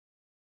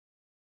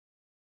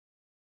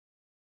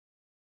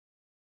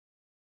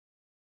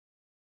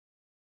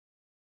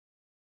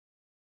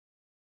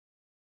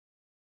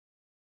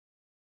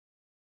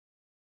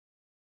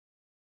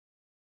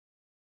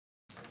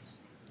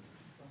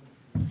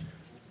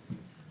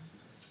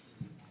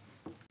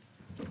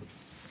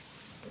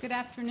Good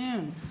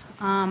afternoon.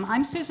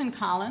 I'm Susan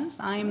Collins.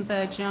 I'm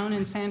the Joan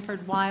and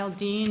Sanford Weil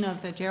Dean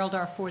of the Gerald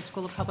R. Ford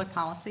School of Public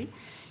Policy.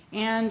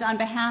 And on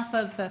behalf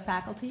of the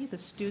faculty, the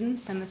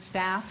students, and the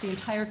staff, the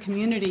entire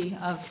community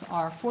of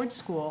our Ford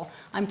School,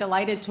 I'm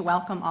delighted to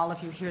welcome all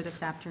of you here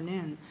this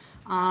afternoon.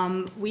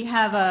 We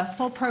have a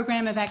full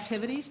program of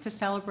activities to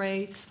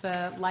celebrate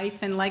the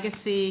life and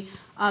legacy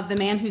of the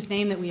man whose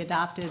name that we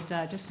adopted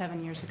just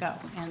 7 years ago.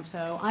 And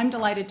so I'm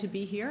delighted to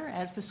be here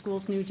as the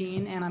school's new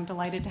dean, and I'm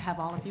delighted to have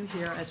all of you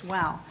here as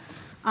well.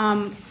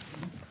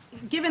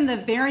 Given the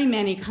very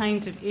many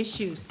kinds of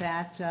issues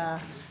that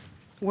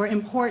were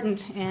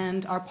important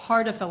and are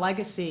part of the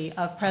legacy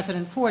of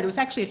President Ford, it was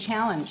actually a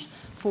challenge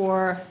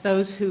for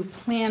those who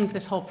planned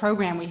this whole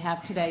program we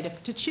have today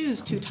to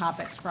choose two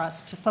topics for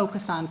us to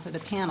focus on for the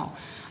panel.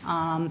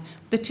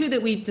 The two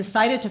that we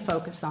decided to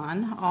focus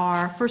on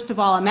are, first of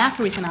all, a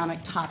macroeconomic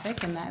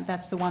topic, and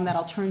that's the one that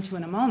I'll turn to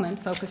in a moment,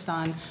 focused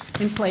on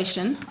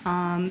inflation.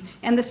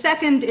 And the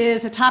second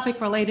is a topic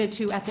related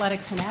to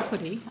athletics and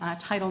equity,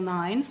 Title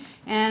IX.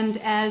 And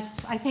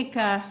as I think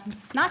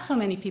not so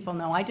many people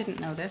know, I didn't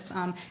know this,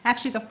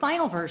 actually the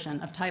final version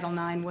of Title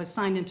IX was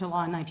signed into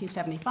law in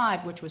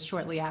 1975, which was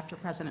shortly after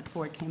President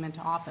Ford came into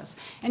office.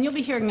 And you'll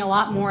be hearing a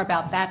lot more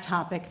about that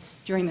topic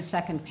during the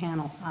second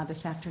panel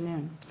this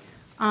afternoon.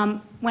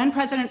 When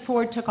President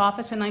Ford took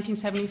office in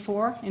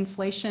 1974,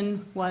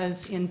 inflation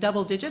was in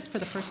double digits for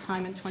the first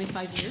time in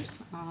 25 years.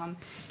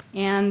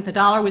 And the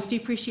dollar was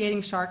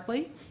depreciating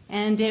sharply,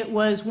 and it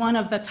was one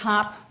of the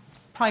top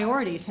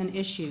priorities and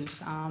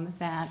issues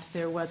that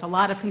there was a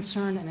lot of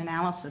concern and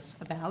analysis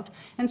about.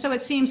 And so it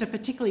seems a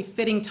particularly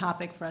fitting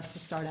topic for us to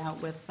start out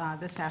with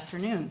this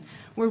afternoon.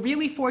 We're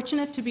really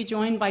fortunate to be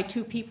joined by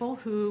two people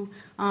who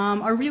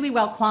are really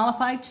well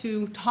qualified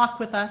to talk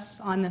with us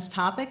on this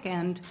topic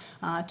and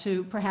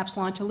to perhaps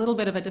launch a little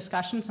bit of a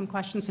discussion, some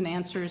questions and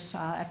answers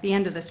at the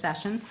end of the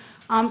session.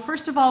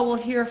 First of all, we'll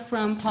hear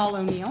from Paul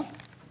O'Neill.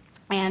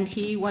 And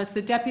he was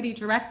the Deputy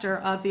Director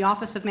of the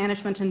Office of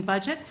Management and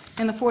Budget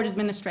in the Ford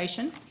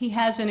administration. He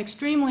has an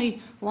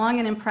extremely long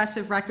and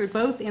impressive record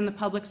both in the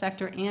public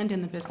sector and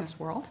in the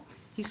business world.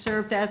 He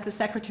served as the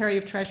Secretary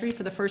of Treasury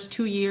for the first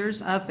 2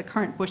 years of the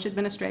current Bush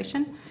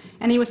administration,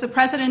 and he was the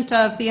President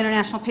of the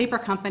International Paper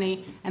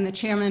Company and the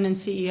Chairman and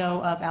CEO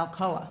of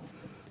Alcoa.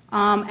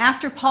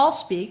 After Paul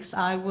speaks,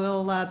 I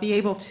will be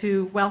able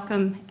to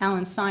welcome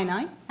Alan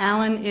Sinai.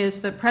 Alan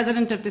is the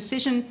President of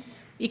Decision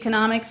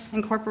Economics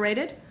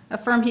Incorporated, a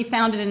firm he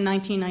founded in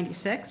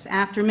 1996,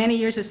 after many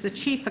years as the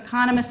chief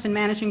economist and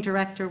managing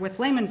director with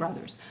Lehman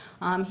Brothers.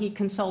 He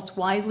consults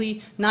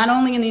widely, not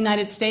only in the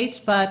United States,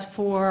 but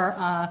for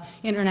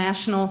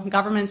international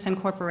governments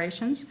and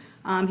corporations.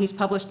 He's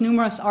published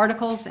numerous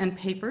articles and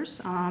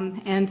papers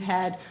and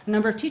had a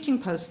number of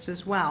teaching posts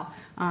as well.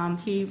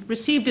 He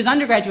received his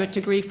undergraduate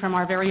degree from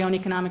our very own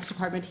economics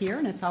department here,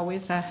 and it's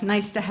always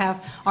nice to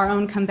have our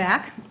own come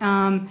back.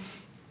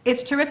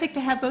 It's terrific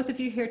to have both of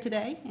you here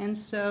today, and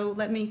so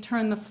let me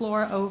turn the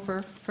floor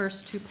over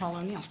first to Paul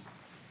O'Neill.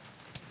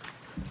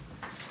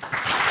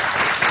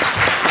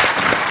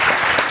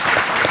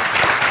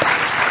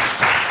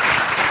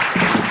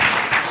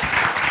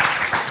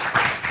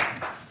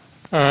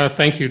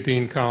 Thank you,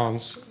 Dean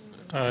Collins.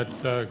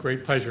 It's a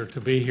great pleasure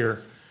to be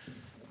here.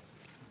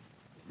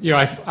 You know,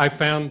 I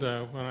found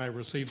when I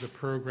received the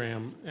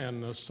program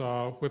and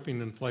saw whipping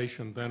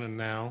inflation then and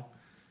now,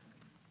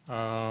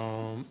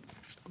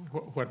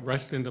 what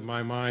rushed into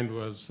my mind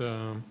was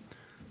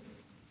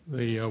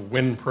the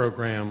WIN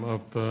program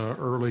of the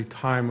early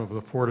time of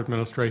the Ford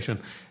administration.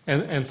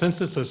 And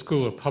since it's a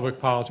school of public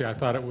policy, I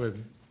thought it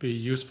would be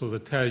useful to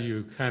tell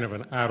you kind of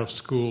an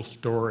out-of-school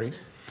story.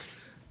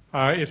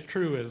 It's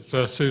true,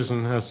 as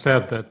Susan has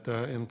said, that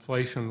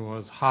inflation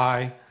was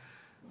high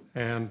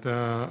and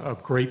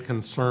of great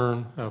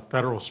concern.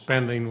 Federal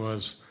spending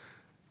was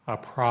a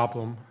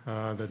problem.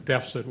 The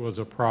deficit was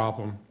a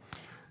problem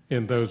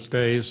in those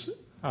days.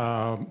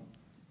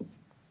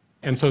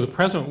 And so the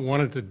president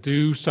wanted to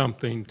do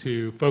something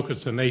to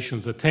focus the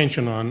nation's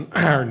attention on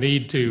our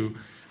need to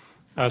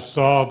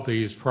solve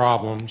these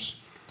problems.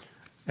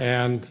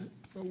 And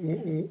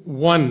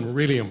one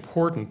really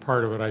important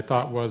part of it, I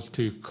thought, was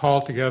to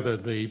call together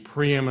the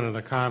preeminent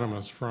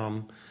economists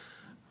from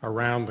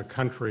around the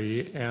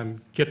country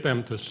and get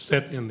them to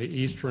sit in the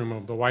East Room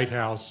of the White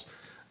House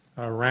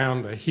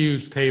around a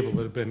huge table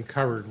that had been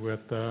covered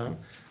with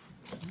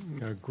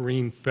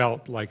green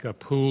felt like a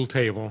pool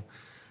table,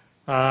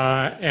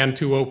 and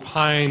to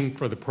opine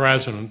for the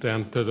president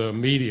and to the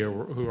media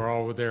who are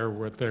all there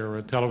with their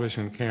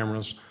television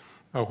cameras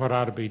what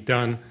ought to be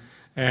done.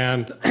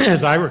 And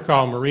as I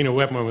recall, Marina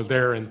Whitman was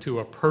there, and to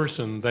a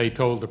person they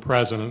told the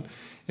president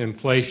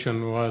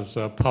inflation was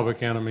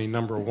public enemy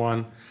number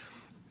one.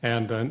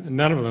 And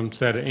none of them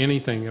said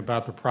anything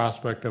about the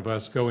prospect of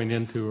us going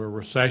into a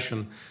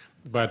recession.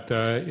 But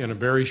in a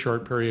very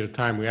short period of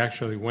time, we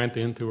actually went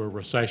into a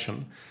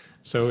recession.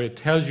 So it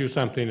tells you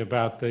something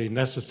about the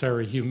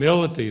necessary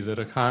humility that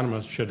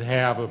economists should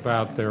have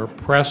about their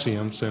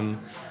prescience in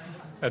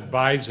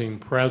advising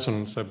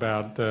presidents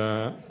about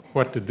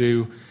what to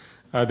do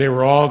They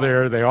were all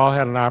there. They all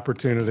had an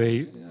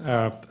opportunity.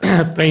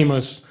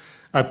 Famous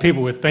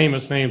people with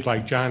famous names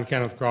like John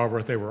Kenneth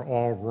Galbraith, they were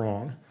all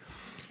wrong.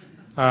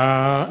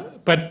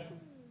 But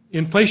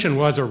inflation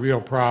was a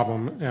real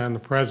problem, and the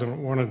president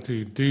wanted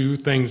to do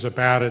things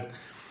about it.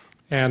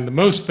 And the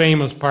most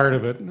famous part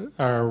of it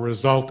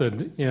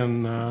resulted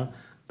in the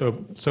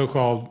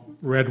so-called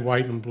red,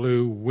 white, and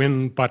blue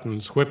win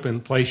buttons, whip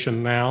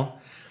inflation now.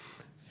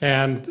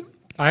 And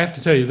I have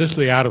to tell you, this is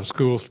the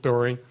out-of-school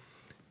story.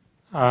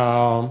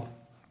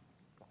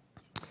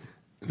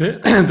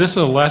 This is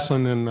a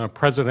lesson in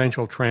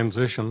presidential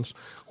transitions.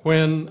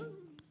 When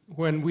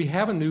we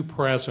have a new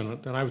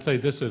president, and I would say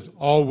this is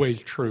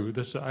always true,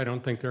 I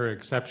don't think there are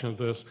exceptions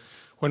to this.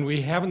 When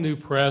we have a new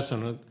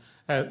president,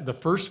 at the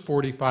first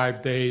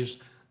 45 days,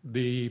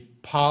 the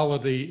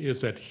polity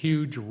is at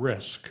huge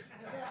risk.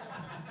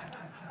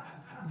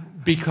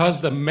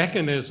 Because the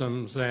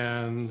mechanisms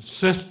and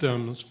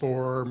systems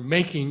for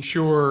making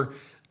sure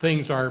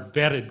things are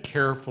vetted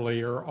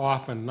carefully are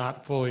often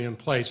not fully in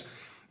place.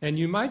 And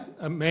you might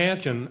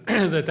imagine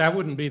that that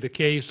wouldn't be the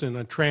case in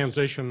a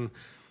transition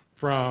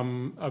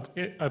from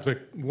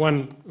the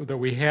one that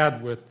we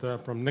had with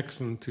from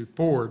Nixon to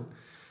Ford,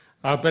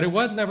 but it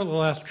was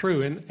nevertheless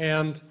true.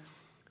 And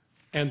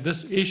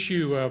this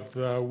issue of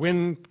the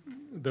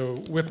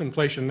whip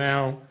inflation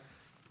now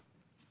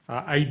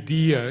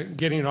idea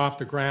getting off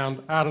the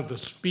ground out of the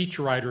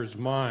speechwriter's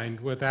mind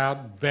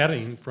without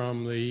vetting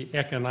from the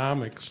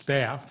economic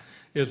staff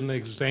is an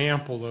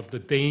example of the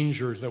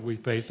dangers that we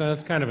face. And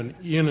that's kind of an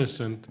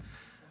innocent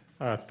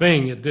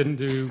thing. It didn't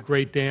do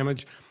great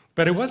damage.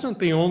 But it wasn't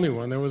the only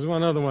one. There was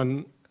one other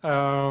one.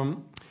 The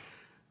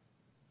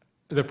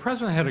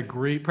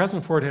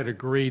President Ford had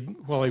agreed,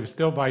 while he was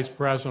still vice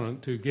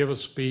president, to give a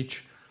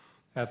speech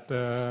at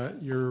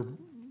your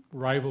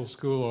rival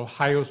school,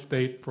 Ohio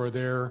State, for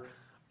their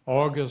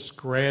August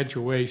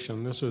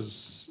graduation. This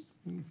is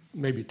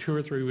maybe 2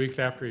 or 3 weeks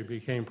after he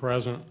became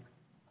president.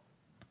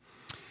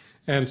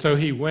 And so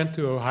he went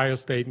to Ohio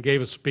State and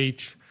gave a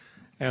speech,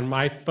 and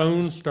my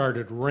phone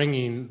started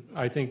ringing,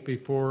 I think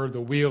before the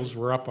wheels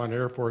were up on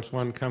Air Force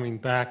One coming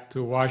back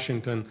to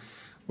Washington,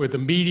 with the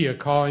media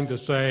calling to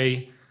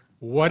say,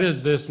 what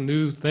is this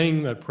new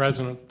thing that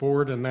President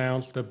Ford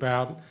announced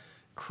about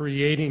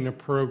creating a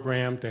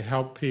program to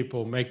help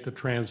people make the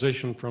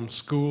transition from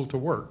school to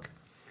work?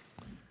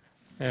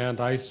 And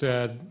I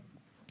said,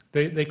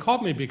 they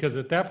called me because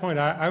at that point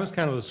I was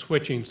kind of the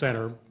switching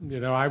center. You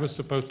know, I was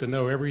supposed to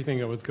know everything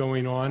that was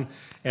going on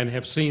and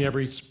have seen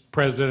every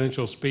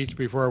presidential speech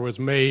before it was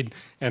made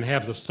and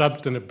have the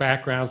substantive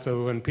background,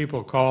 so when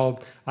people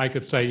called, I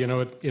could say, you know,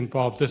 it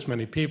involves this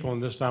many people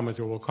and this is how much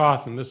it will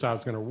cost and this is how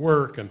it's going to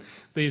work and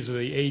these are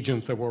the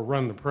agents that will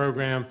run the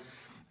program.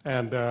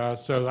 And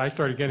so I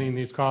started getting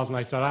these calls and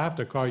I said, I have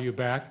to call you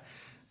back.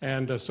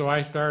 And so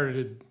I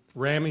started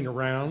ramming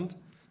around,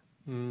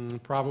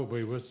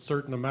 probably with a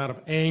certain amount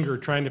of anger,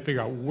 trying to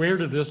figure out where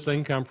did this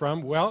thing come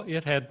from. Well,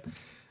 it had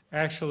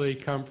actually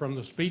come from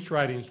the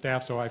speechwriting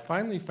staff, so I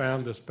finally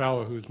found this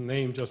fellow whose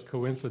name just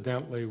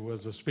coincidentally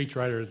was a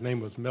speechwriter. His name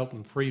was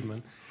Milton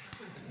Friedman.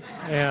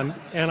 And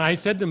I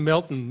said to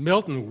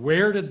Milton,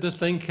 where did this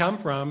thing come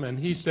from? And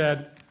he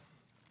said,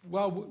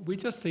 well,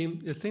 it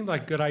seemed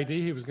like a good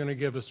idea. He was going to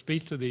give a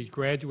speech to these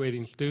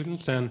graduating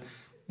students, and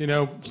you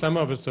know, some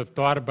of us have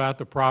thought about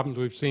the problems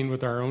we've seen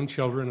with our own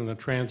children and the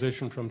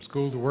transition from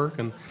school to work,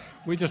 and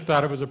we just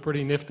thought it was a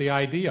pretty nifty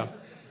idea.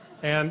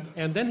 And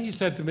then he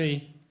said to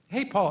me,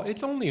 hey, Paul,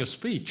 it's only a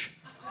speech.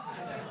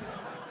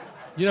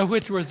 You know,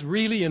 which was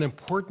really an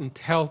important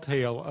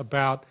telltale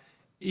about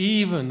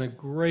even a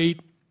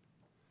great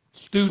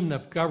student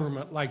of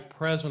government like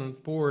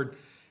President Ford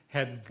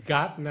had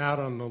gotten out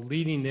on the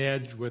leading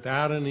edge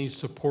without any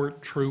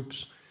support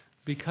troops,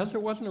 because there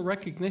wasn't a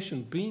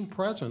recognition. Being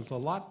president is a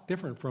lot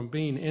different from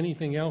being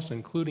anything else,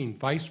 including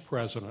vice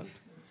president.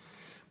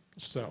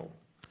 So,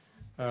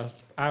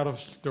 out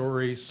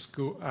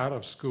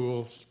of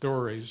school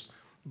stories.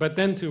 But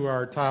then to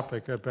our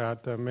topic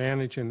about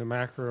managing the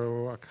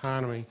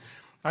macroeconomy,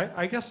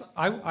 I guess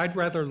I'd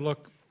rather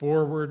look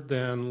forward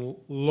than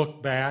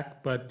look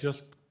back, but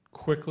just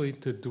quickly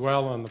to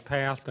dwell on the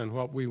past and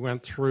what we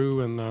went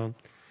through in the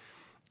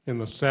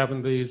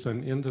 70s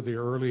and into the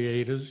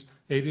early 80s.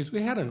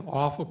 We had an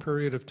awful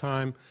period of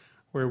time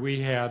where we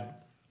had,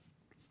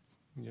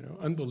 you know,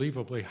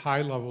 unbelievably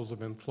high levels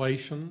of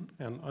inflation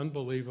and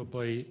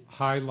unbelievably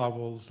high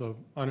levels of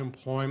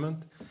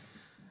unemployment.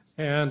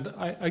 And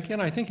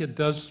I think it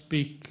does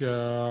speak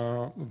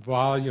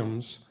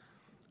volumes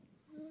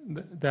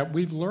that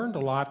we've learned a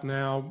lot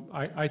now.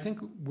 I think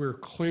we're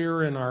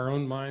clear in our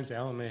own minds,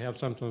 Alan may have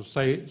something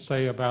to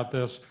say about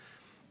this,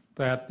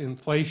 that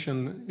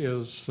inflation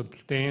is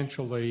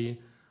substantially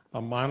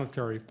a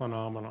monetary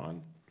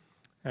phenomenon.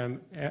 And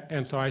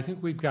so I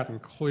think we've gotten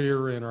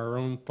clear in our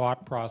own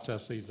thought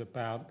processes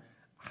about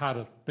how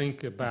to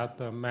think about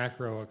the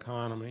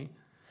macroeconomy.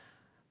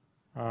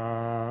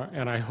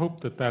 And I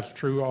hope that that's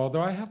true,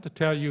 although I have to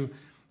tell you,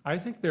 I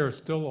think there are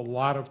still a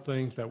lot of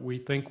things that we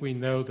think we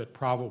know that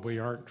probably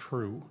aren't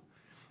true.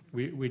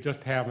 We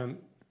just haven't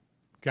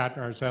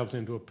gotten ourselves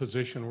into a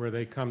position where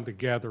they come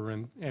together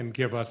and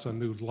give us a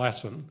new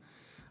lesson.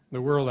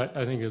 The world,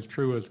 I think, is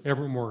true, is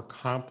ever more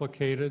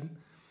complicated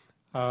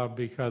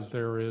because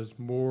there is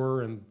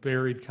more and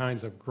varied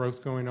kinds of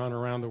growth going on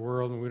around the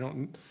world,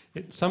 and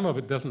some of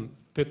it doesn't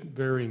fit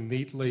very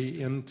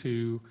neatly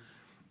into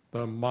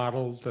the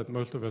models that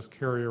most of us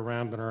carry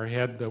around in our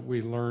head that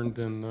we learned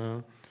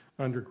in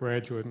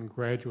undergraduate and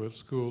graduate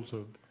schools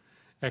of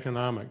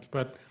economics.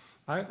 But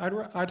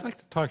I'd like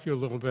to talk to you a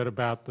little bit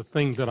about the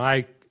things that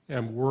I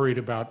am worried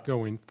about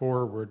going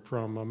forward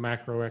from a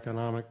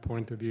macroeconomic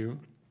point of view.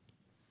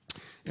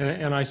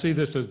 And I see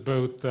this as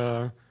both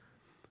a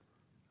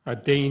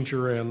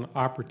danger and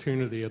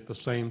opportunity at the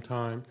same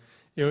time.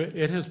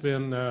 It has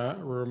been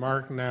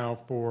remarked now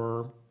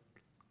for,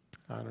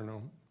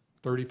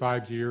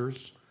 35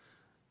 years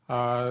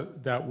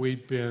that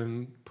we've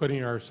been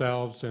putting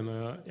ourselves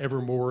in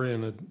ever more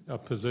in a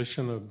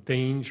position of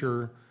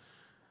danger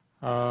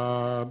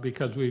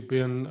because we've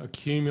been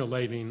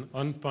accumulating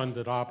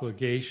unfunded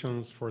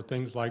obligations for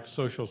things like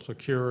Social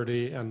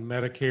Security and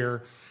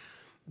Medicare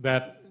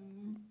that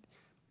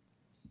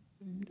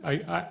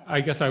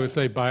I guess I would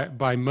say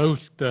by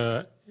most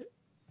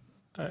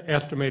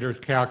estimators'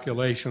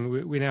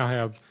 calculation, we now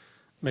have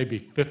maybe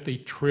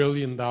 $50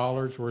 trillion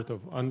worth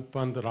of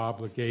unfunded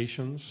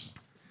obligations.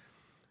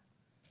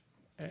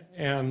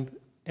 And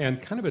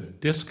kind of a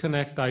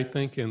disconnect, I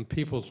think, in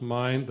people's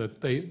mind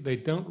that they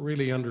don't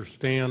really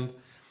understand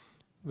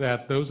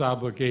that those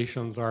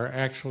obligations are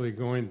actually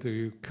going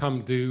to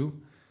come due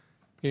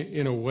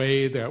in a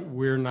way that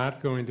we're not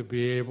going to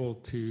be able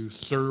to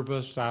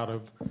service out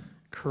of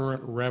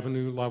current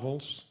revenue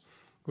levels,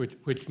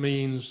 which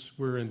means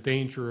we're in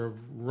danger of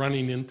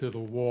running into the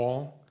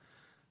wall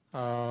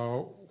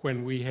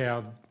when we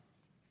have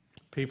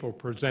people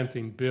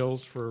presenting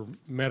bills for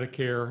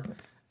Medicare,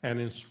 and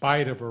in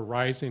spite of a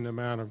rising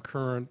amount of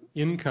current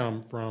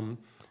income from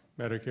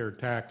Medicare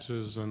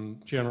taxes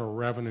and general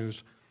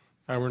revenues,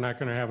 we're not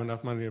going to have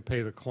enough money to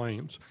pay the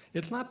claims.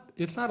 It's not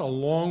a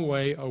long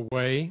way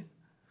away.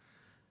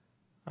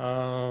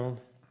 And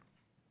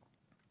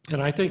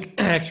I think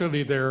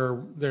actually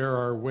there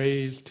are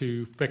ways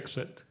to fix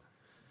it.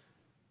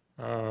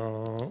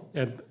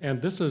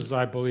 And this is,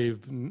 I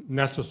believe,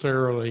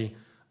 necessarily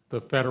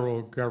the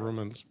federal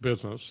government's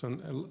business.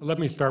 And let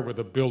me start with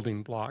a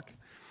building block.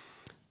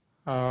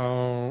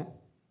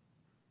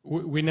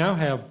 We now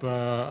have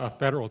a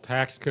federal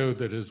tax code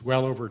that is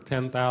well over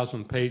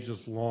 10,000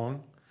 pages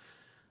long.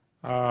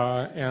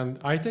 And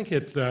I think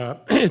it's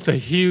a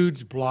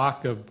huge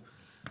block of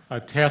a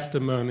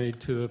testimony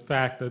to the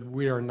fact that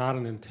we are not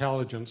an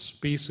intelligent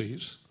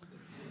species,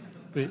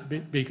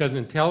 because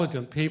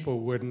intelligent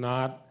people would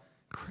not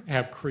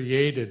have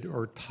created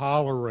or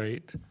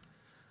tolerate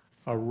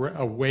a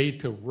way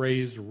to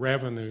raise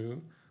revenue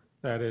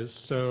that is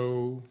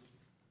so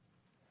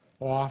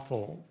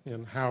awful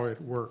in how it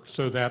works,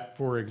 so that,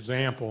 for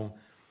example,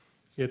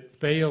 it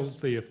fails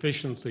the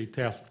efficiency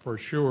test for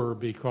sure,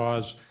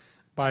 because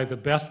by the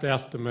best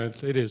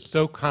estimates, it is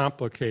so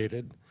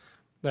complicated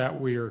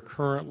that we are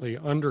currently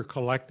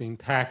under-collecting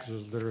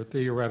taxes that are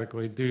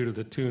theoretically due to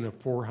the tune of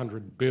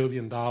 $400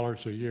 billion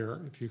a year.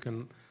 If you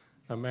can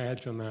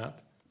imagine that,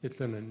 it's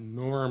an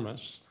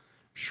enormous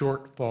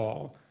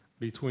shortfall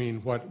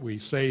between what we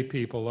say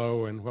people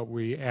owe and what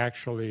we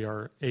actually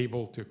are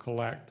able to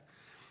collect.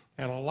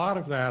 And a lot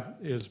of that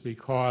is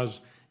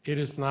because it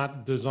is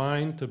not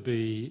designed to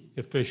be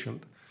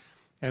efficient.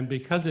 And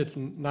because it's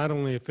not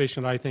only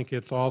efficient, I think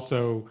it's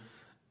also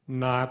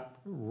not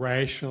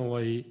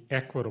rationally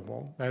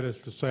equitable. That is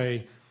to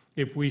say,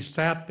 if we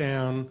sat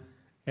down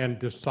and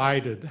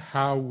decided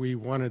how we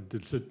wanted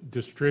to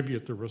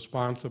distribute the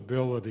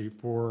responsibility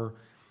for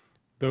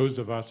those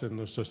of us in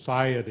the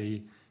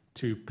society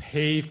to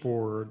pay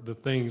for the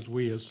things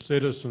we as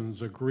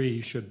citizens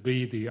agree should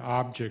be the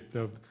object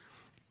of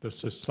the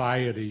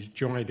society's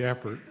joint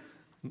effort,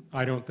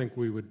 I don't think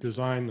we would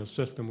design the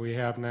system we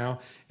have now.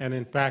 And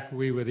in fact,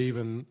 we would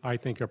even, I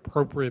think,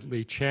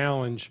 appropriately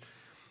challenge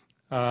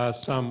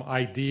some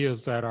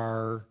ideas that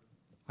are,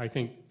 I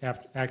think,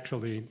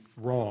 actually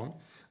wrong.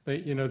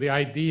 The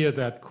idea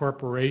that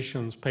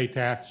corporations pay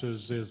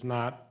taxes is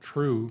not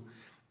true.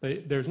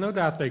 There's no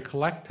doubt they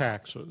collect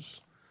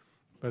taxes,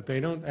 but they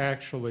don't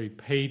actually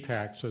pay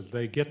taxes.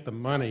 They get the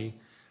money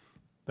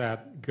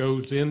that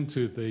goes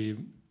into the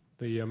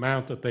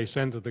amount that they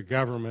send to the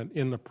government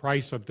in the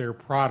price of their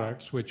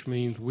products, which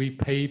means we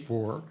pay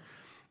for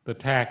the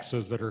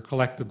taxes that are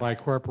collected by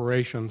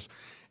corporations.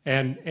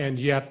 And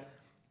yet,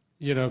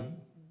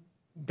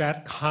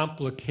 that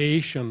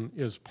complication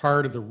is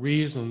part of the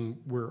reason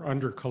we're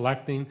under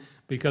collecting,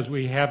 because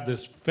we have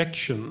this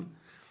fiction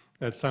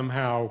that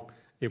somehow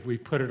if we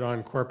put it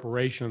on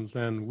corporations,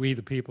 then we,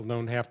 the people,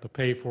 don't have to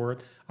pay for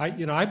it.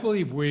 I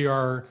believe we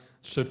are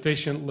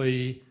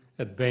sufficiently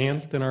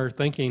advanced in our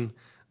thinking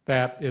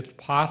that it's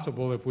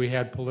possible, if we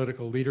had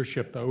political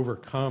leadership, to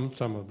overcome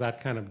some of that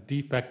kind of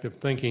defective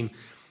thinking.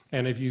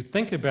 And if you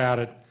think about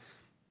it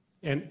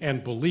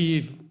and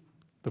believe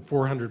the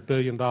 $400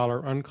 billion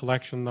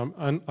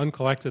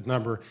uncollected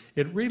number,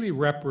 it really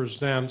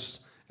represents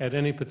at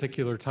any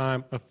particular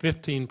time a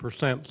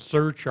 15%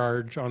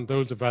 surcharge on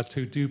those of us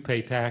who do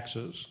pay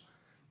taxes.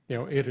 You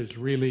know, it is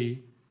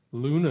really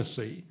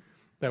lunacy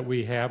that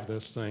we have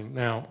this thing.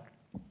 Now,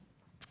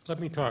 let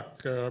me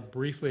talk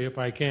briefly, if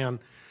I can,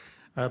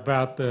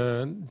 about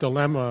the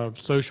dilemma of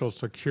Social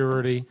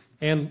Security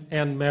and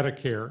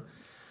Medicare.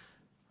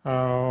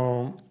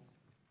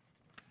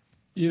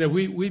 You know,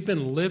 we've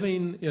been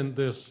living in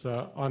this,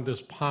 on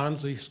this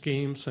Ponzi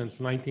scheme since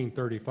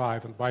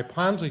 1935. And by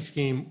Ponzi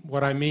scheme,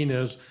 what I mean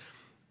is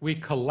we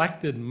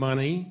collected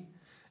money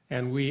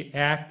and we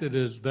acted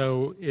as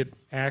though it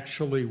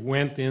actually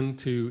went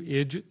into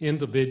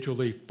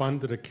individually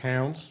funded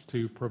accounts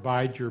to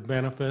provide your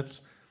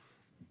benefits.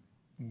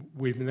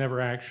 We've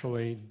never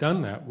actually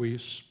done that. We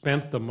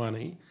spent the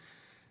money.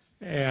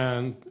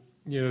 And,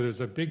 you know,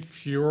 there's a big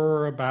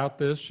furor about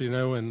this, you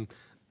know, and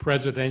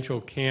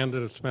presidential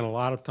candidates spent a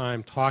lot of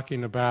time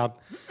talking about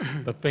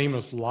the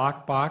famous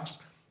lockbox.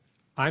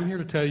 I'm here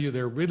to tell you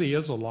there really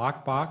is a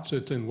lockbox.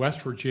 It's in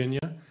West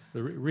Virginia.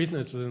 The reason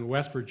it's in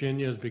West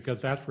Virginia is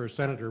because that's where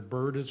Senator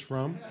Byrd is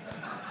from.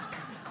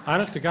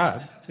 Honest to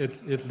God,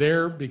 it's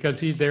there because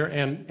he's there,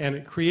 and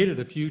it created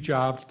a few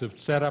jobs to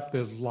set up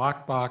this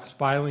lockbox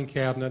filing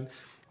cabinet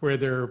where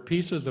there are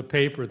pieces of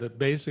paper that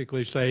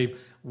basically say,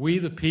 we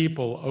the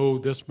people owe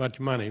this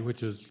much money,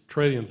 which is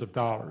trillions of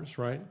dollars,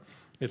 right?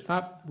 It's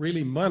not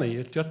really money,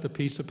 it's just a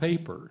piece of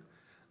paper.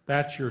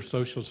 That's your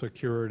Social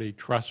Security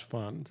trust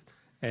fund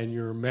and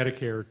your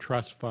Medicare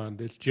trust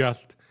fund. It's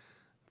just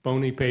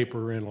phony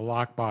paper in a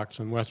lockbox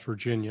in West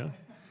Virginia.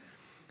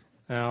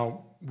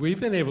 Now, we've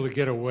been able to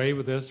get away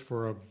with this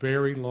for a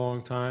very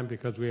long time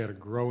because we had a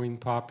growing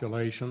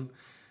population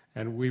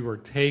and we were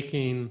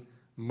taking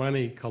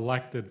money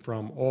collected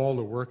from all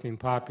the working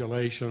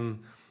population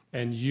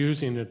and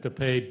using it to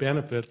pay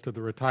benefits to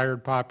the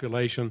retired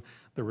population.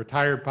 The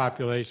retired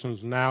population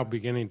is now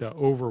beginning to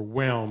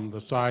overwhelm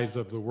the size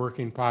of the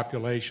working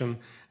population.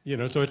 You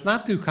know, so it's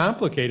not too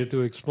complicated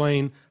to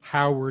explain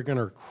how we're going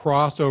to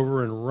cross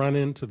over and run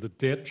into the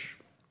ditch.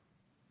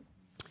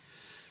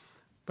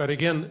 But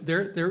again,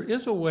 there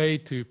is a way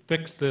to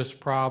fix this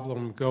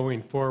problem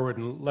going forward,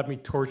 and let me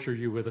torture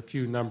you with a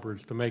few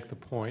numbers to make the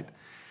point.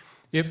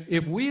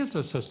 If we as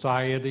a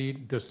society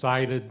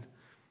decided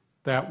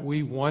that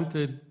we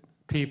wanted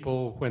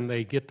people when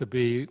they get to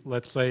be,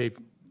 let's say,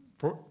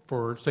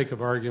 for sake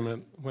of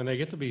argument, when they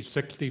get to be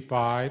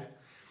 65,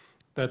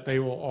 that they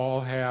will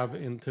all have,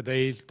 in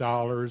today's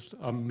dollars,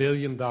 $1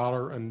 million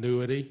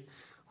annuity,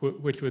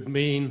 which would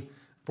mean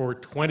for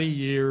 20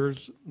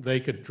 years they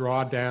could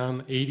draw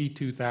down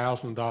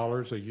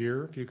 $82,000 a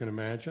year, if you can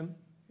imagine,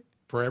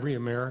 for every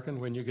American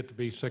when you get to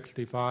be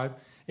 65.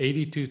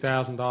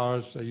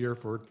 $82,000 a year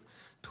for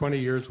 20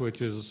 years,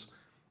 which is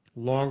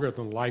longer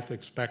than life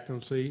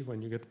expectancy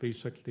when you get to be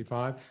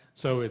 65.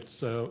 So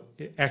it's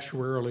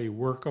actuarially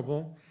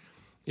workable.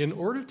 In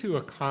order to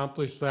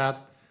accomplish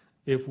that,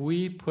 if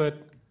we put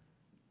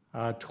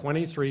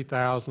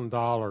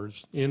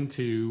 $23,000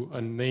 into a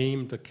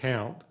named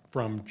account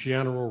from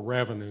general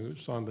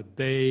revenues on the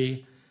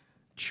day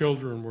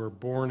children were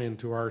born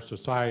into our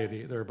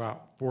society, there are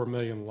about 4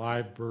 million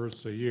live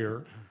births a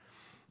year,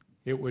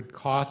 it would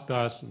cost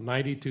us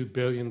 $92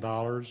 billion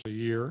a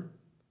year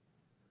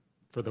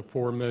for the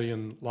 4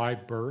 million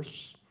live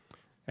births.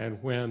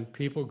 And when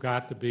people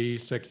got to be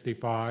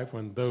 65,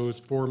 when those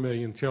 4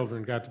 million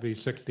children got to be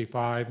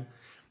 65,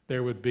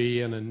 there would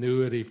be an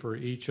annuity for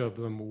each of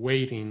them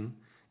waiting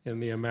in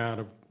the amount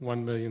of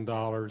 $1 million.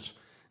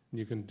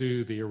 You can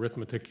do the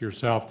arithmetic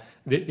yourself.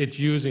 It's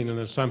using an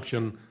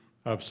assumption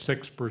of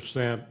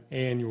 6%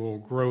 annual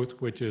growth,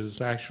 which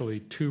is actually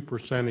 2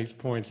 percentage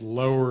points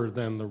lower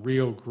than the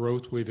real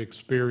growth we've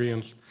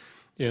experienced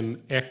in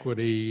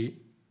equity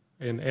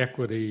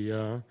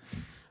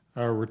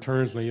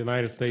returns in the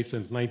United States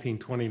since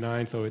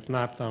 1929, so it's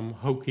not some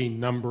hokey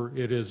number.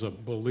 It is a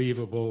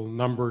believable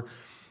number.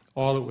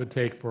 All it would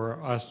take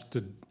for us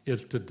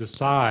is to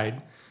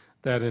decide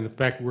that, in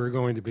effect, we're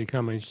going to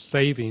become a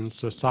saving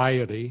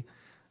society,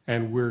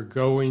 and we're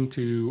going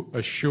to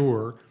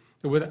assure,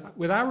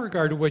 without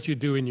regard to what you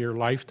do in your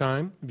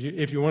lifetime,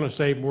 if you want to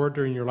save more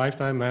during your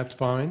lifetime, that's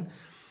fine,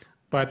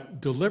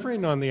 but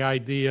delivering on the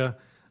idea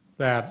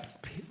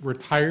that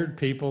retired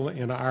people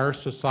in our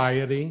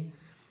society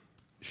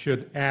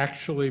should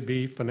actually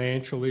be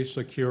financially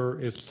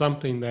secure is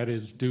something that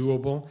is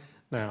doable.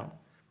 Now,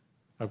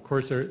 of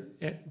course,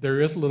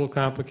 there is a little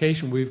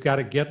complication. We've got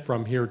to get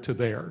from here to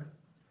there.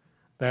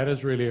 That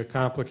is really a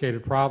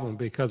complicated problem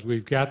because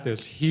we've got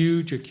this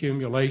huge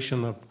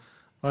accumulation of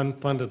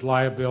unfunded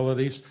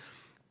liabilities.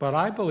 But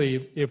I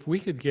believe if we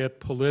could get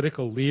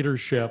political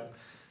leadership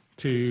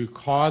to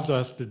cause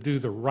us to do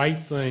the right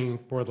thing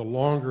for the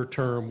longer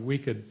term, we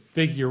could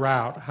figure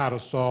out how to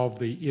solve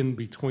the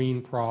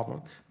in-between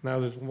problem. Now,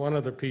 there's one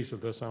other piece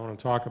of this I want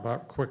to talk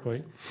about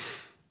quickly.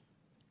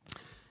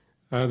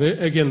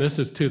 Again, this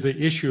is to the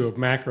issue of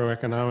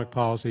macroeconomic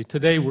policy.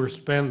 Today, we're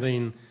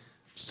spending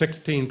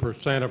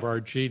 16% of our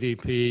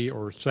GDP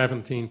or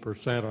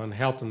 17% on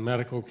health and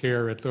medical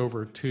care. It's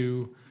over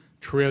 $2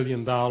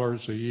 trillion a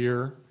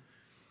year.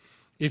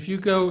 If you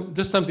go,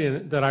 this is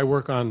something that I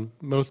work on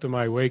most of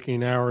my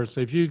waking hours,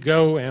 if you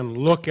go and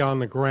look on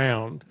the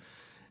ground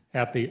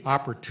at the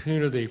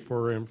opportunity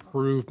for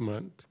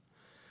improvement,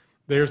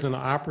 there's an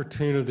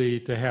opportunity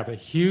to have a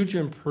huge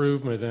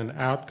improvement in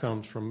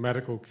outcomes from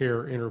medical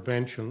care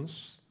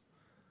interventions,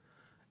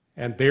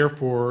 and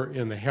therefore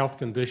in the health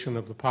condition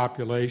of the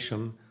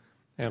population,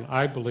 and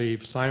I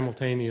believe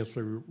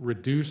simultaneously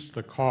reduce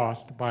the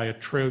cost by $1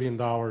 trillion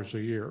a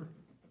year.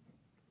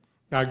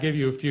 Now, I'll give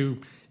you a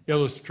few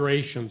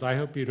illustrations. I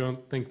hope you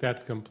don't think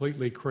that's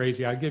completely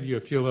crazy. I'll give you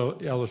a few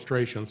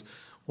illustrations.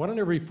 1 in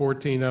every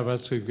 14 of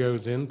us who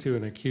goes into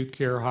an acute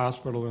care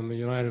hospital in the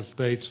United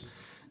States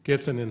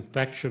gets an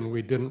infection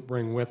we didn't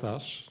bring with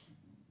us.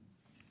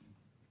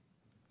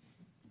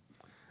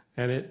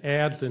 And it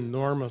adds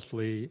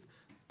enormously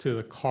to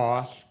the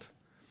cost,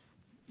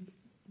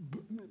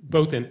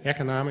 both in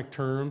economic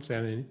terms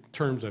and in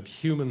terms of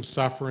human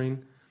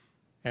suffering,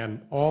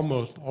 and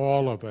almost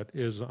all of it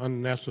is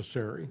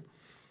unnecessary.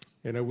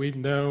 You know, we've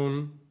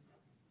known,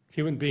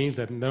 human beings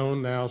have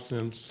known now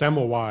since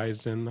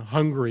Semmelweis in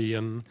Hungary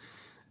in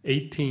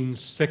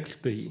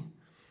 1860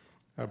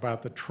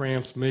 about the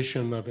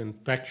transmission of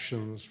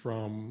infections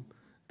from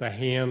the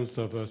hands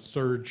of a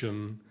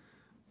surgeon,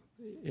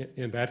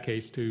 in that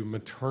case to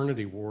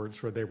maternity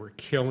wards where they were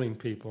killing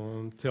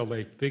people until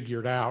they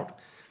figured out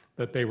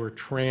that they were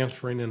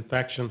transferring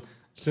infection.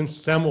 Since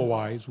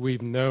Semmelweis,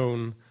 we've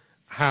known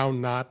how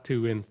not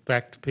to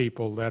infect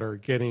people that are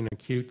getting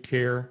acute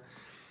care.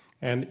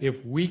 And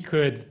if we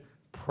could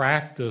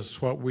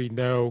practice what we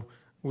know,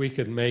 we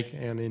could make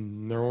an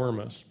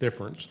enormous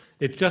difference.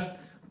 It's just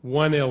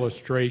one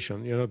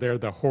illustration. You know, there are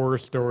the horror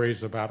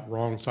stories about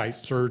wrong site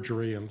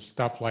surgery and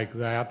stuff like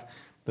that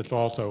that's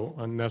also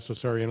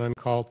unnecessary and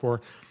uncalled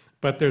for.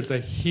 But there's a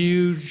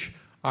huge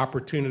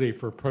opportunity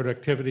for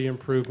productivity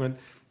improvement.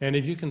 And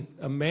if you can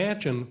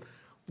imagine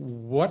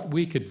what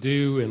we could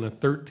do in a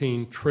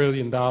 $13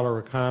 trillion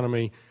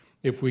economy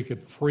if we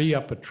could free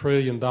up $1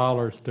 trillion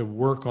to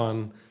work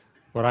on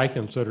what I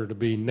consider to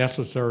be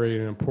necessary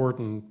and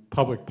important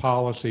public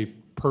policy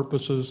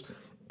purposes,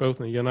 both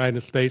in the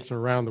United States and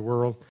around the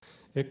world,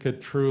 it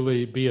could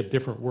truly be a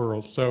different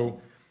world.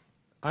 So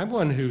I'm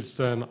one who's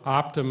an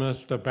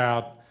optimist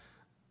about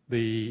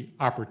the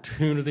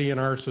opportunity in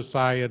our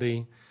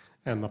society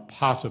and the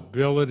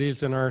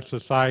possibilities in our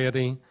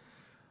society.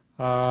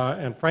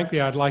 And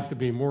frankly, I'd like to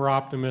be more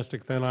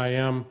optimistic than I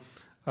am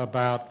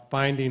about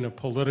finding a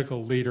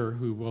political leader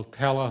who will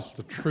tell us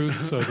the truth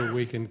so that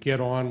we can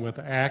get on with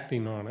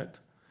acting on it.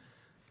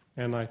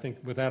 And I think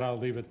with that, I'll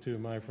leave it to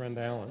my friend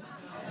Alan.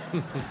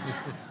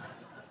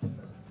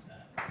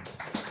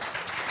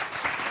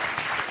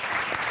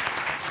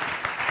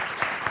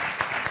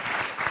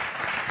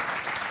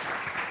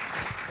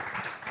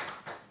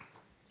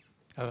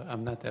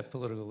 I'm not that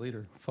political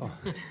leader.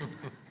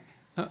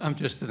 I'm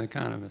just an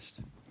economist.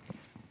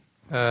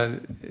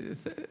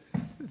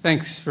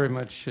 Thanks very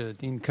much,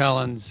 Dean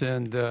Collins,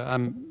 and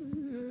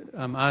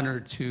I'm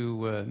honored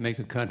to make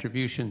a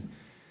contribution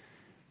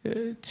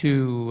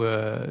to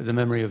the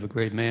memory of a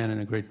great man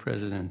and a great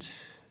president,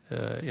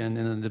 and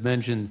in a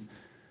dimension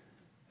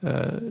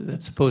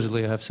that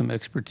supposedly I have some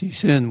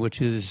expertise in,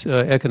 which is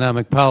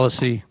economic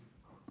policy,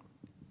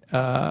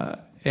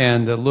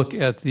 and a look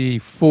at the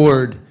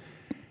Ford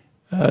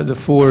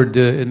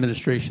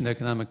administration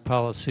economic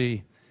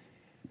policy.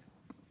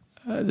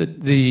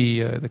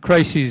 The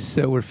crises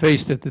that were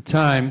faced at the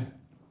time,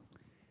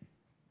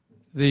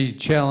 the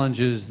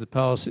challenges, the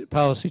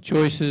policy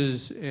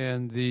choices,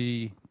 and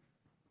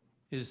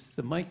is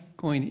the mic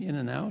going in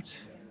and out?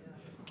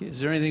 Is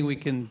there anything we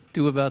can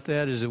do about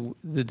that? Is it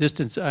the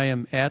distance I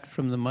am at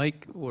from the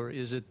mic, or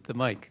is it the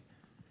mic?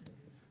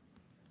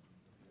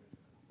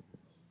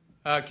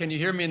 Can you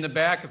hear me in the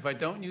back if I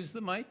don't use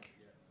the mic?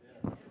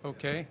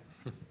 Okay.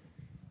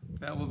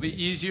 That will be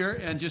easier,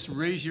 and just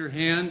raise your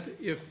hand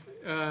if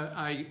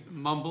I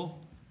mumble.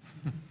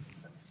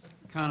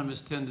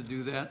 Economists tend to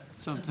do that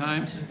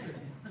sometimes,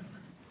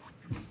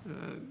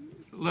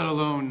 let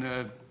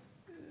alone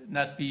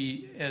not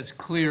be as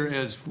clear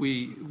as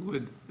we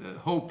would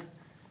hope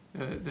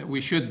that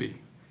we should be.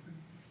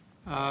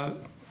 The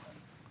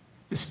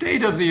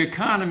state of the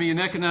economy and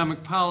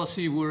economic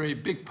policy were a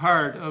big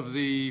part of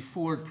the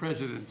Ford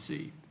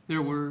presidency.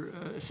 There were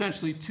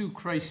essentially two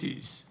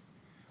crises.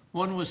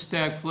 One was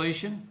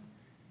stagflation.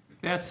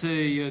 That's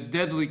a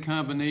deadly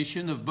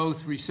combination of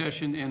both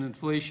recession and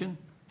inflation.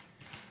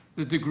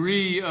 The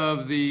degree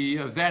of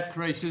that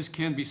crisis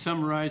can be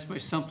summarized by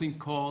something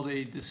called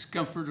a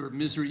discomfort or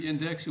misery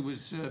index. It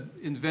was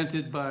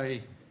invented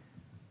by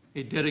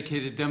a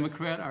dedicated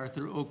Democrat,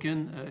 Arthur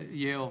Okun, a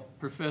Yale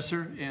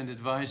professor and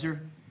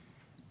advisor,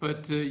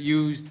 but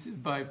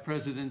used by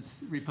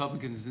presidents,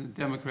 Republicans and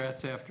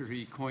Democrats after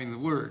he coined the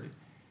word.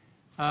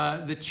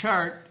 The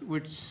chart,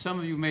 which some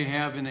of you may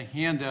have in a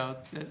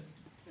handout that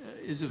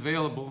is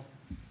available,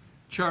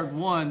 chart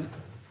 1,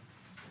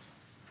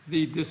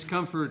 the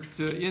discomfort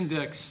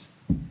index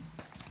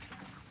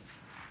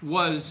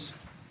was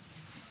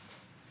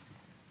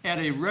at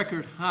a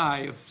record high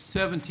of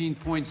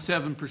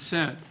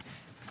 17.7%.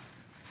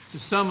 To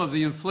some of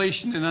the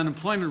inflation and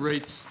unemployment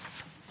rates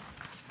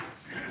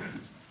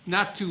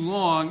not too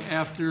long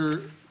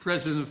after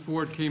President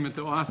Ford came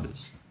into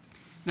office.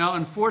 Now,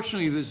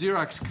 unfortunately, the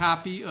Xerox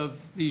copy of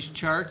these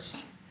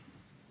charts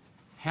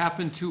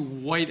happened to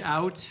white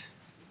out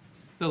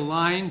the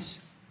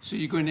lines, so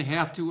you're going to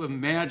have to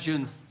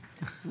imagine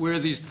where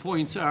these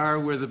points are,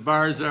 where the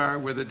bars are,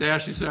 where the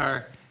dashes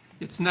are.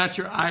 It's not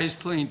your eyes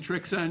playing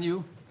tricks on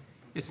you.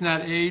 It's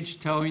not age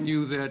telling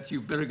you that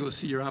you better go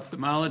see your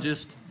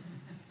ophthalmologist.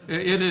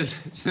 It is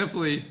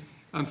simply,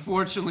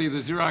 unfortunately, the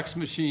Xerox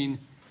machine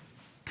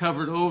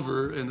covered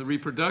over in the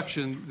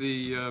reproduction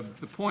the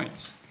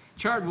points.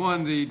 Chart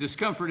 1, the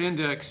discomfort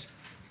index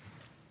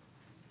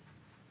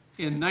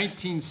in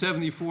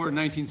 1974 and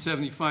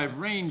 1975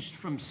 ranged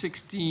from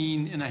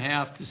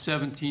 16.5 to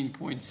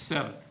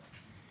 17.7.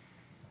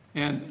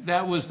 And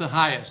that was the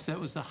highest. That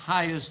was the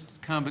highest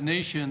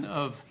combination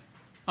of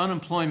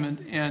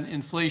unemployment and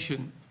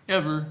inflation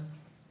ever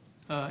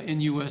in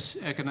U.S.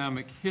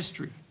 economic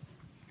history.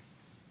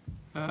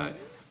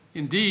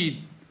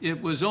 Indeed,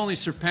 it was only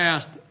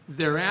surpassed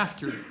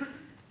thereafter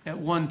at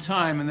one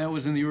time, and that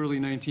was in the early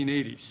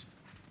 1980s.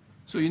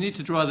 So you need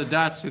to draw the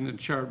dots in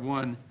Chart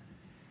 1.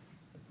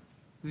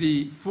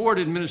 The Ford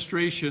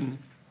administration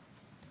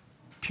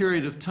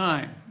period of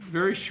time,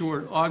 very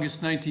short,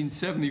 August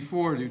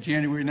 1974 to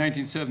January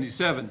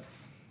 1977,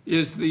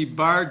 is the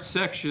barred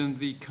section,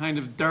 the kind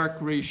of dark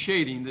gray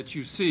shading that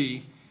you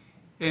see.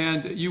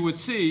 And you would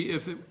see,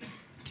 if it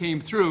came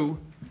through,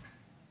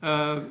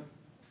 at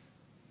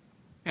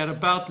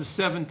about the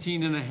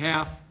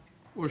 17.5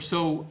 or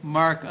so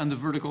mark on the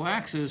vertical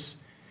axis,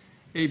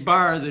 a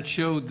bar that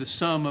showed the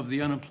sum of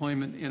the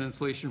unemployment and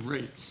inflation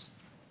rates.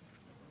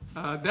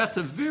 That's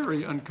a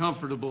very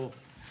uncomfortable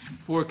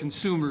for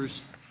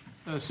consumers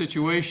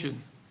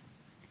situation.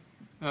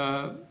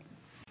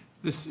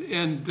 This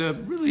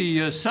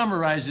really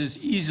summarizes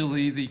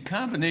easily the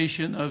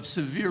combination of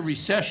severe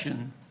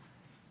recession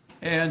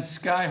and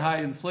sky-high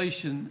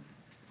inflation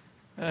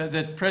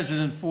that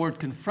President Ford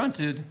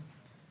confronted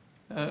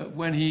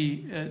when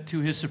he, to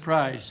his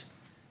surprise,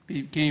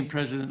 became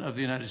President of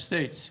the United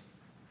States.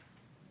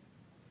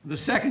 The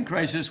second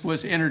crisis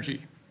was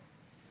energy,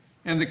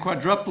 and the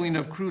quadrupling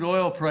of crude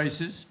oil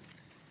prices,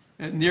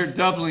 near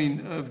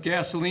doubling of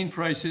gasoline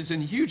prices,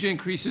 and huge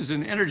increases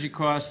in energy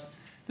costs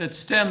that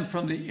stemmed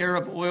from the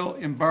Arab oil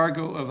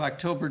embargo of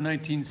October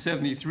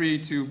 1973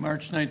 to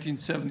March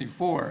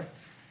 1974.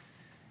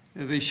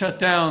 They shut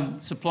down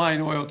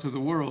supplying oil to the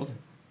world.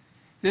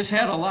 This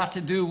had a lot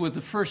to do with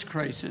the first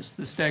crisis,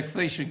 the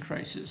stagflation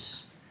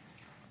crisis,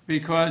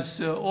 because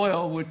crude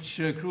oil, which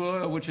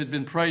had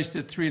been priced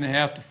at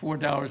 $3.50 to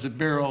 $4 a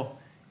barrel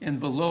and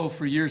below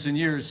for years and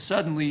years,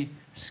 suddenly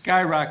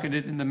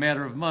skyrocketed in the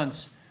matter of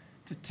months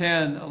to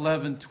 10,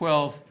 11,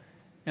 12,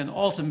 and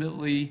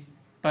ultimately,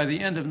 by the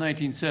end of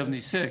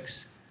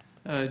 1976,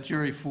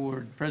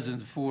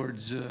 President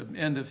Ford's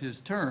end of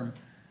his term,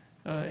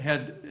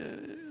 had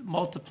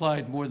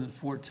multiplied more than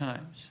 4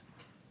 times.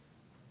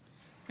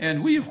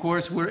 And we, of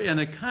course, were an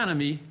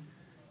economy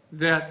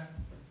that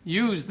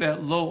used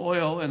that low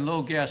oil and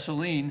low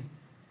gasoline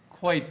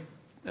quite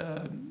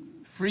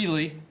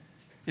freely.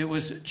 It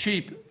was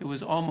cheap. It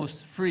was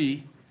almost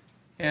free.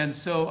 And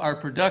so our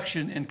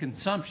production and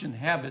consumption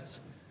habits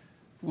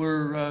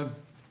were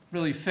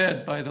really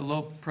fed by the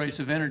low price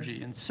of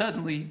energy. And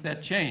suddenly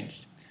that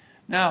changed.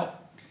 Now,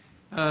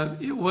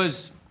 it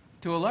was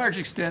to a large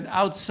extent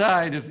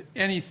outside of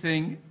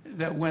anything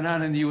that went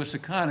on in the U.S.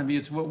 economy.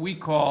 It's what we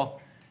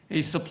call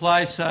a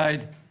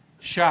supply-side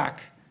shock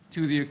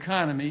to the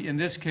economy. In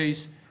this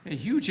case, a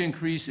huge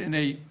increase in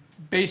a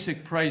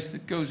basic price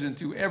that goes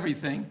into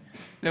everything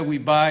that we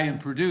buy and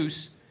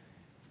produce.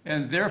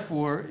 And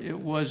therefore, it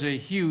was a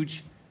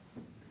huge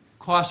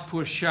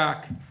cost-push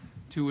shock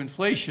to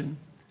inflation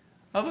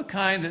of a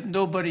kind that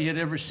nobody had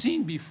ever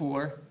seen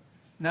before,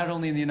 not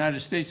only in the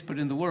United States, but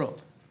in the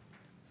world.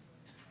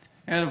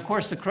 And of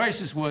course, the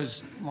crisis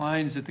was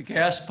lines at the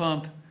gas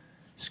pump,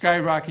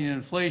 skyrocketing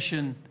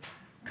inflation,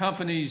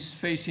 companies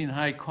facing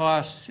high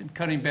costs and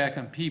cutting back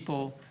on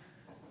people,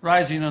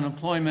 rising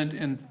unemployment,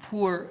 and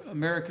poor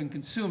American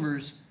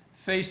consumers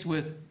faced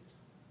with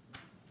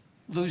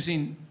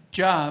losing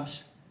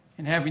jobs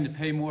and having to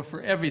pay more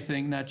for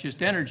everything, not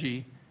just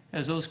energy,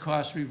 as those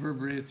costs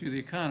reverberated through the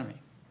economy.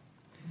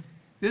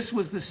 This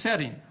was the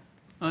setting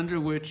under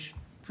which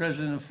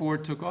President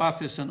Ford took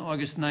office on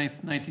August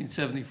 9th,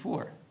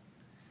 1974.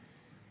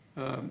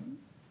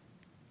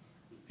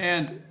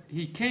 And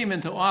he came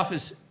into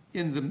office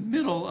in the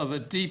middle of a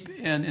deep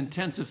and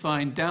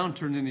intensifying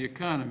downturn in the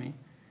economy,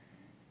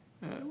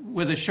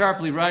 with a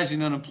sharply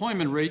rising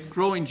unemployment rate,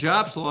 growing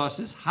jobs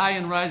losses, high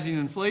and rising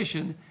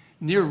inflation,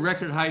 near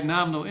record high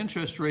nominal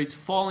interest rates,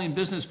 falling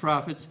business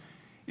profits,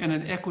 and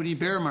an equity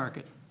bear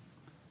market.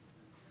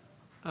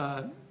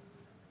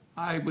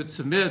 I would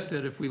submit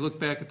that if we look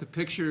back at the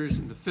pictures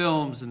and the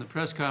films and the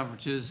press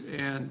conferences,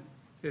 and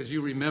as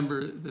you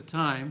remember the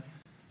time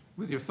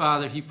with your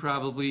father, he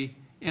probably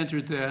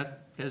entered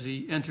that as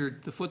he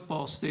entered the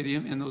football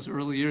stadium in those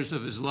early years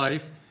of his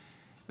life,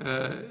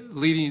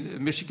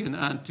 leading Michigan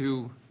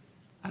onto,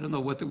 I don't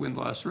know what the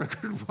win-loss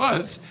record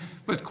was,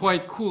 but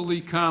quite coolly,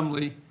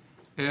 calmly,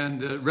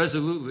 and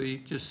resolutely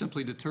just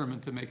simply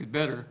determined to make it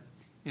better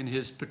in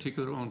his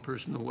particular own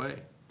personal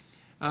way.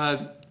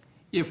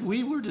 If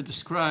we were to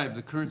describe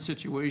the current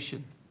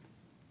situation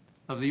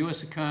of the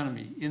U.S.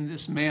 economy in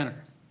this manner,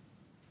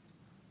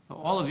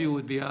 all of you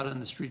would be out on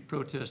the street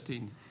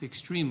protesting,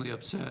 extremely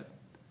upset,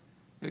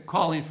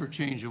 calling for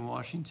change in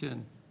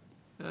Washington.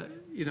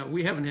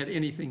 We haven't had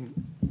anything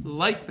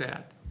like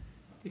that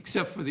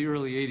except for the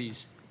early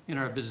 80s in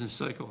our business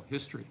cycle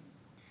history.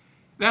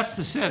 That's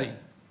the setting,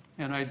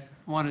 and I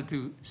wanted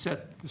to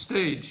set the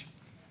stage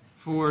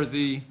for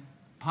the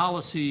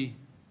policy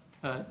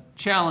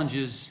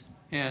challenges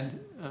and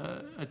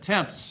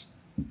attempts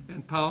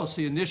and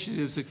policy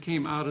initiatives that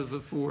came out of the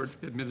Ford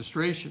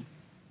administration.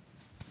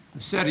 The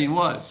setting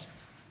was,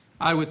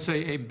 I would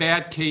say, a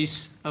bad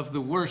case of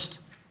the worst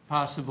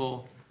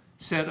possible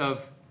set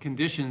of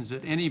conditions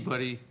that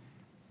anybody,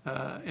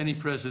 any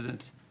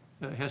president,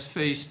 has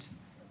faced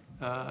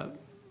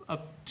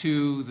up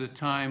to the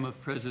time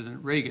of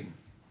President Reagan,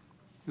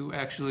 who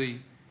actually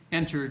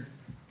entered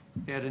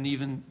at an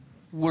even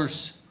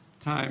worse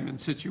time and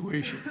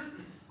situation.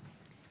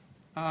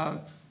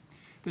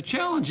 The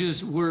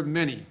challenges were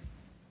many.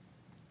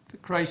 The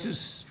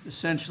crisis,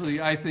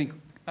 essentially, I think,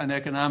 on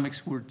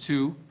economics were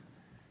two: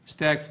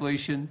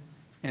 stagflation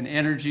and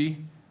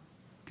energy,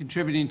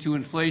 contributing to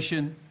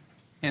inflation,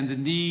 and the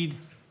need,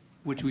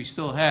 which we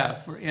still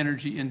have, for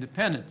energy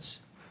independence.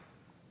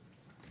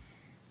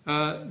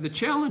 The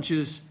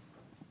challenges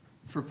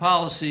for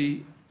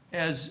policy,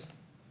 as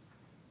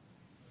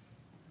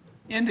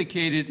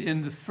indicated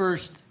in the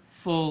first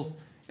full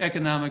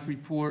economic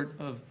report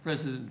of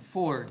President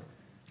Ford,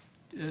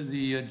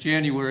 the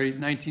January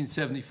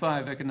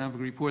 1975 economic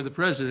report of the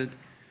president,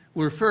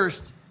 were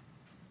first,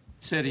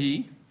 said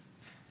he,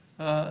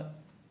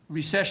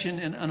 recession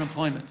and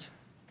unemployment.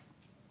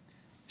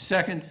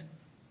 Second,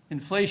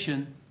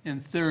 inflation.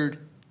 And third,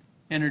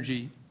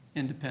 energy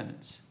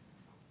independence.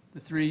 The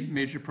three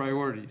major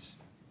priorities.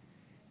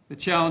 The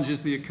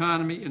challenges: the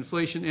economy,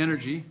 inflation,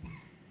 energy.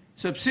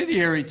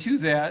 Subsidiary to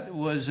that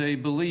was a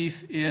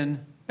belief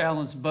in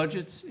balanced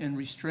budgets and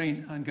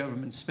restraint on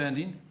government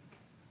spending.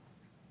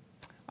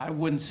 I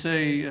wouldn't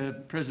say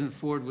President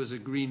Ford was a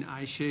green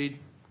eyeshade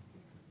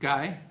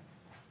guy.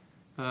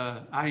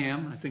 I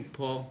am. I think,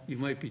 Paul, you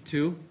might be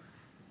too.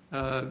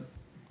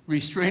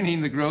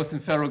 Restraining the growth in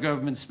federal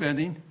government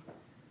spending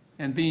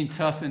and being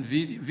tough and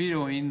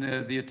vetoing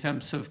the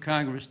attempts of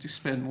Congress to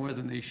spend more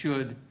than they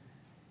should,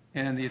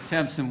 and the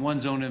attempts in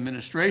one's own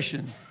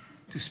administration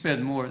to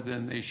spend more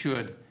than they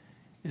should,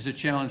 is a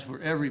challenge for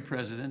every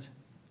president.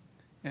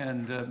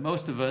 And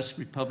most of us,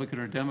 Republican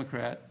or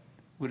Democrat,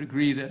 would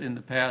agree that in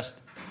the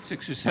past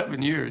 6 or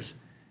 7 years,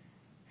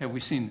 have we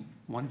seen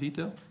one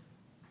veto?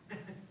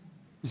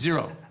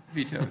 0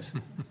 vetoes.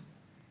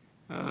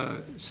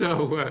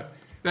 So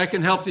that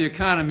can help the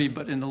economy,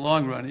 but in the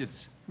long run,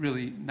 it's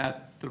really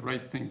not the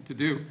right thing to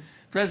do.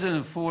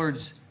 President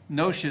Ford's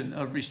notion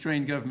of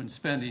restrained government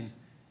spending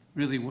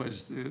really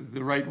was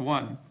the right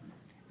one.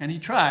 And he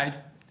tried,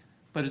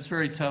 but it's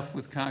very tough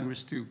with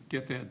Congress to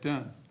get that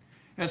done.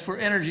 As for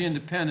energy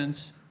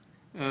independence,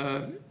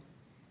 an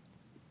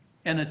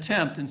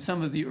attempt in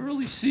some of the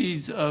early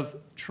seeds of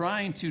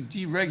trying to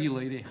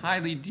deregulate a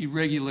highly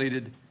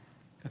deregulated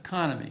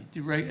economy,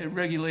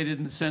 regulated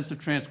in the sense of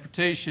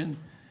transportation,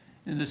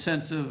 in the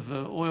sense of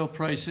oil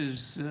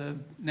prices,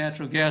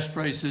 natural gas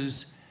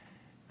prices,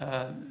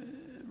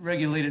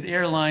 regulated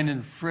airline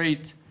and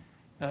freight,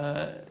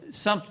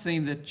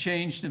 something that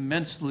changed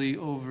immensely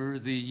over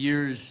the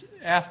years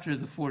after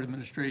the Ford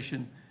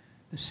administration.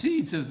 The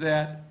seeds of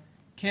that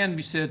can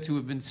be said to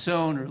have been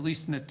sown, or at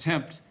least an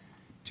attempt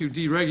to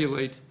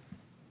deregulate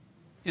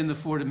in the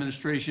Ford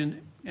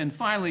administration. And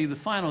finally, the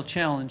final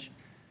challenge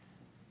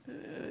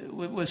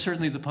was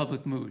certainly the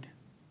public mood.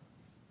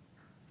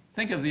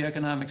 Think of the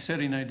economic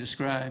setting I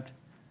described.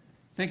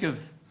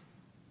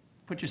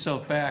 Put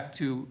yourself back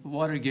to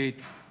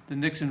Watergate, the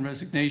Nixon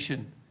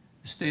resignation,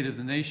 the state of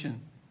the nation,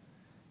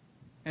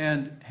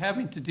 and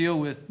having to deal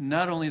with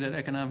not only that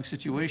economic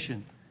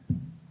situation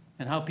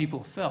and how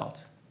people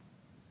felt,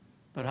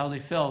 but how they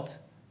felt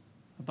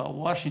about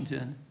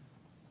Washington,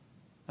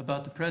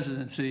 about the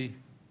presidency,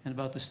 and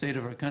about the state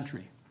of our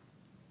country.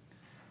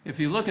 If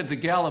you look at the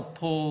Gallup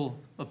poll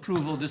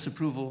approval,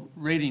 disapproval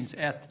ratings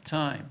at the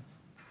time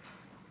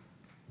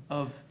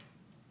of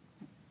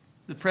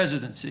the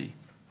presidency,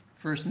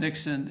 first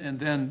Nixon and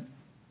then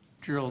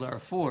Gerald R.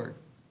 Ford,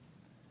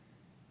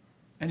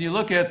 and you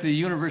look at the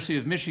University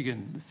of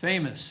Michigan, the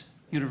famous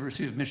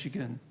University of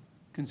Michigan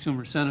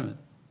consumer sentiment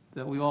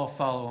that we all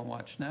follow and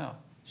watch now,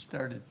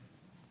 started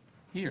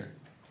here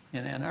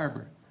in Ann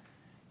Arbor,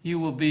 you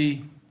will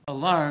be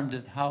alarmed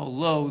at how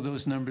low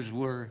those numbers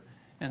were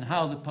and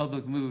how the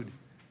public mood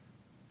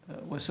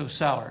was so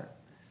sour.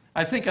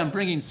 I think I'm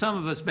bringing some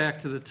of us back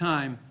to the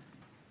time,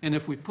 and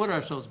if we put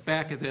ourselves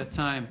back at that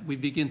time, we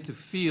begin to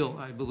feel,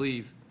 I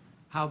believe,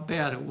 how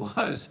bad it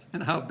was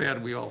and how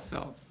bad we all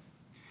felt.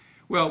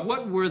 Well,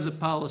 what were the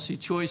policy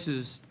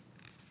choices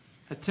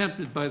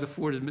attempted by the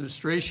Ford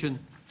administration?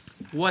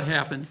 What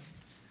happened?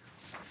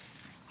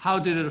 How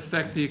did it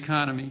affect the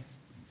economy?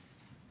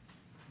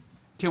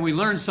 Can we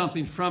learn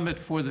something from it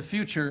for the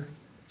future?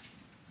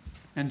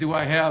 And do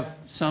I have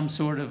some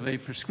sort of a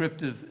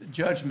prescriptive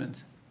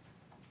judgment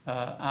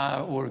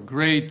or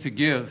grade to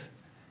give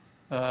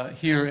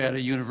here at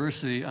a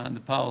university on the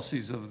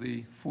policies of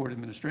the Ford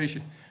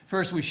administration?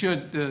 First, we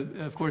should,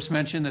 of course,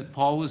 mention that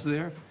Paul was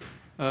there,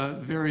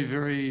 very,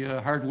 very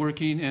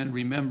hardworking and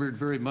remembered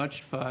very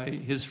much by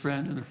his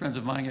friend and a friend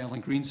of mine,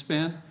 Alan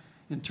Greenspan,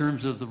 in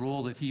terms of the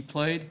role that he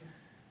played.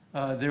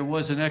 There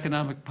was an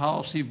economic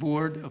policy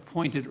board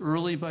appointed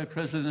early by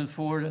President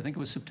Ford. I think it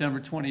was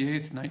September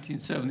 28th,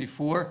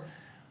 1974.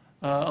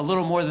 A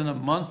little more than a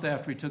month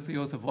after he took the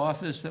oath of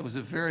office. That was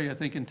a very, I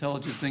think,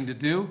 intelligent thing to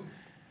do.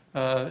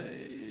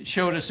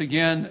 Showed us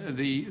again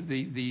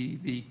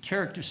the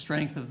character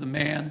strength of the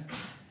man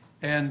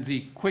and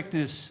the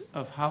quickness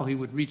of how he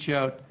would reach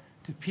out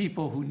to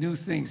people who knew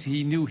things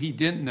he knew he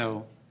didn't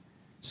know,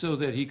 so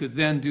that he could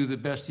then do the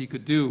best he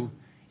could do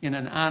in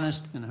an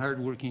honest and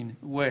hardworking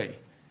way.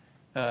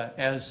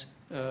 As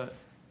a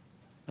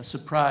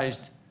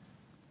surprised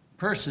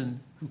person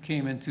who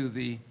came into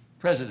the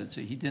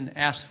presidency. He didn't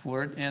ask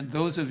for it, and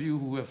those of you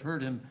who have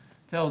heard him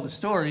tell the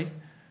story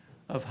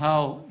of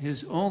how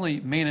his only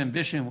main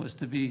ambition was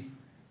to be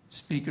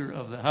Speaker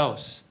of the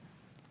House.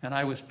 And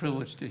I was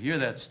privileged to hear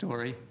that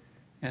story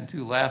and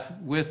to laugh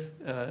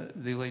with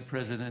the late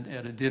president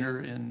at a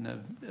dinner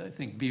in, I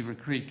think, Beaver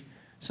Creek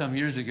some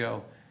years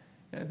ago.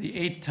 The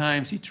 8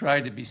 times he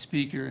tried to be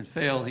Speaker and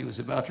failed, he was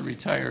about to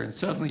retire, and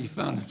suddenly he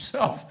found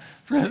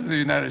himself President of the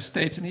United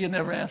States, and he had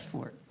never asked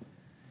for it.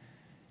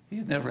 He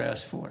had never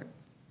asked for it,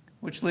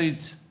 which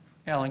leads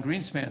Alan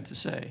Greenspan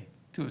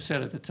to have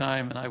said at the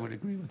time, and I would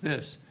agree with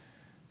this,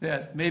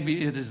 that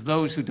maybe it is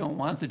those who don't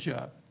want the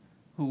job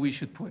who we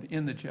should put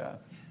in the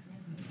job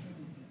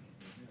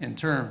in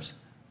terms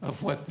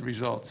of what the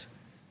results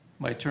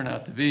might turn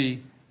out to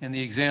be and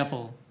the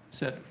example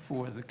set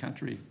for the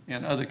country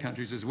and other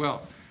countries as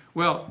well.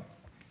 Well,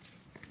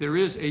 there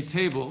is a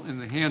table in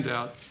the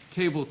handout,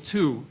 Table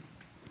 2,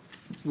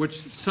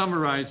 which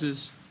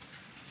attempts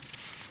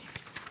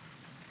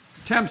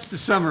to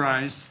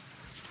summarize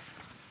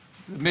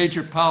the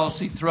major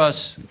policy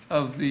thrusts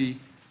of the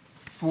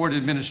Ford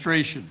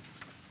administration.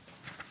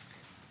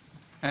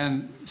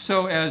 And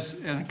so as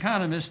an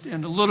economist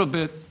and a little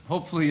bit,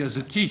 hopefully, as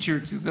a teacher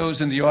to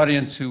those in the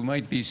audience who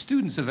might be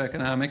students of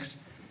economics,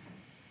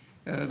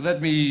 let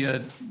me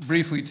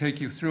briefly take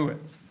you through it.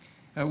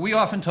 We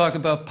often talk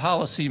about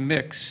policy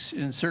mix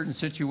in certain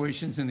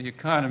situations in the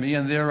economy,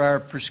 and there are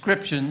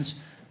prescriptions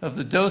of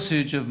the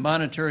dosage of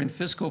monetary and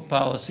fiscal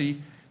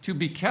policy to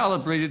be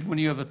calibrated when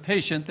you have a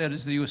patient, that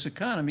is the U.S.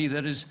 economy,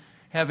 that is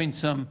having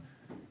some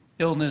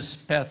illness,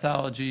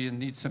 pathology, and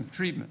needs some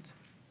treatment.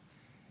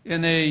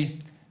 In a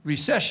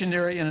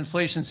recessionary and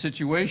inflation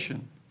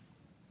situation,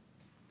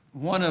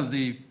 one of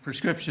the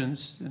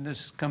prescriptions, and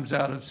this comes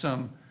out of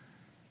some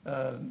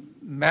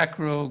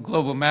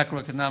global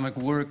macroeconomic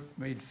work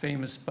made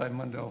famous by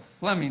Mundell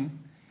Fleming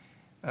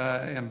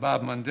and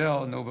Bob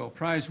Mundell, a Nobel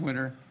Prize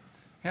winner,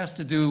 has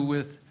to do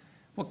with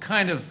what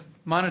kind of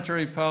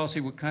monetary policy,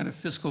 what kind of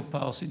fiscal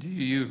policy do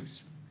you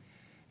use?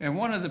 And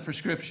one of the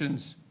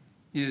prescriptions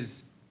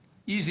is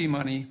easy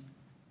money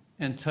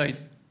and tight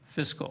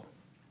fiscal.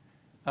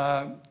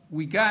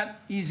 We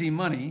got easy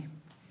money.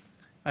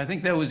 I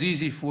think that was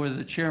easy for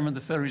the chairman of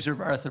the Federal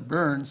Reserve, Arthur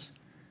Burns,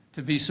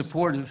 to be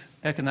supportive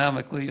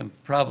economically and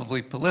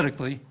probably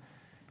politically.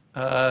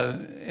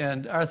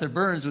 And Arthur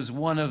Burns was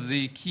one of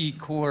the key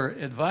core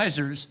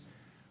advisors,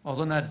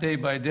 although not day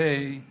by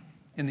day,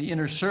 in the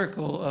inner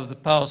circle of the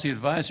policy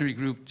advisory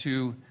group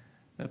to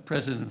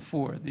President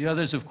Ford. The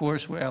others, of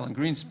course, were Alan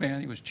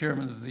Greenspan. He was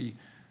chairman of the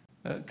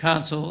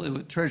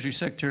Council, Treasury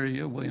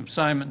Secretary William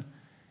Simon.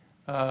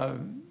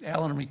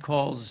 Alan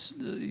recalls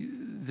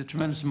the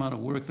tremendous amount of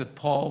work that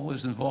Paul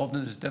was involved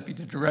in as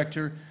deputy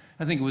director.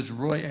 I think it was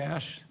Roy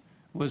Ashe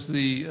was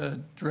the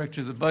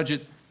director of the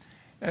budget.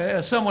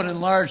 A somewhat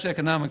enlarged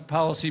economic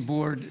policy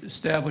board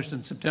established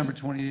on September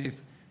 28,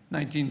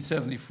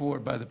 1974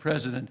 by the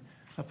president,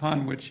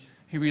 upon which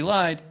he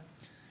relied.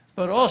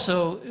 But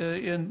also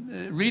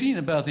in reading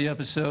about the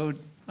episode,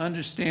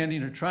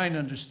 understanding or trying to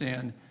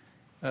understand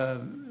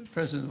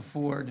President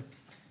Ford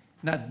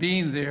not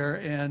being there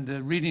and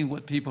reading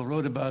what people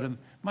wrote about him,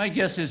 my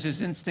guess is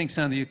his instincts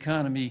on the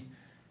economy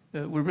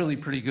were really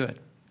pretty good.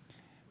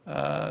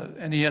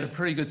 And he had a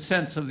pretty good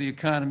sense of the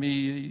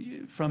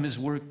economy from his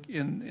work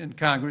in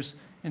Congress,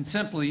 and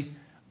simply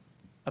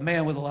a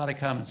man with a lot of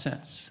common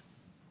sense.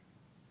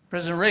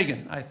 President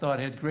Reagan, I thought,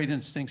 had great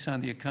instincts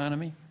on the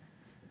economy.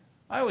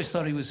 I always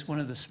thought he was one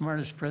of the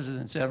smartest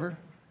presidents ever.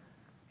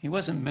 He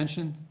wasn't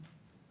mentioned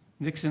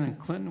Nixon and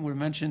Clinton were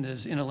mentioned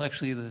as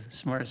intellectually the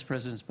smartest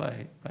presidents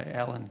by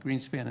Alan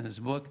Greenspan in his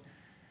book.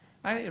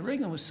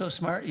 Reagan was so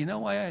smart. You know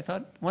why I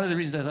thought, one of the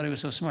reasons I thought he was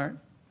so smart?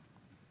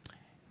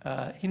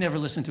 He never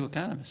listened to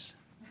economists.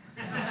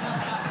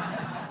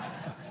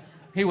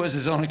 He was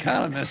his own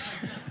economist.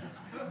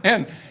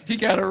 And he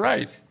got it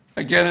right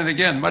again and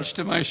again, much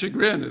to my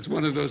chagrin, as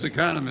one of those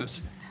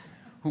economists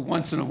who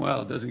once in a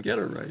while doesn't get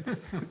it right.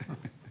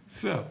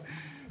 So,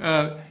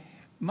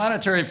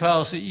 monetary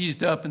policy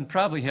eased up and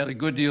probably had a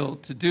good deal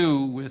to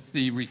do with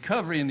the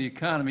recovery in the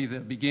economy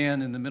that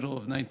began in the middle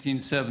of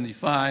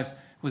 1975. It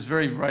was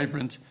very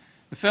vibrant.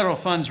 The federal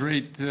funds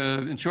rate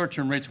and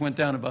short-term rates went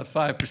down about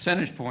 5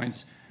 percentage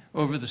points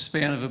over the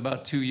span of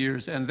about 2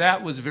 years, and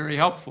that was very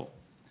helpful.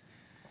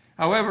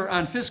 However,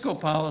 on fiscal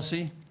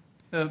policy,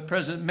 the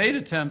president made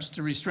attempts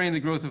to restrain the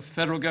growth of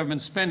federal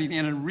government spending,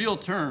 and in real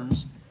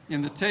terms,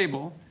 in the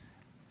table,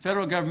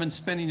 federal government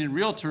spending in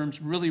real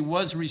terms really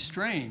was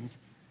restrained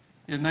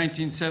in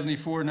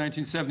 1974,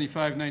 1975,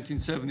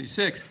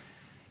 1976.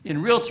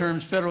 In real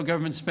terms, federal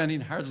government spending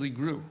hardly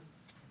grew.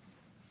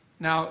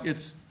 Now,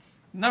 its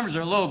numbers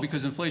are low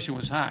because inflation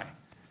was high.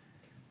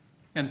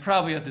 And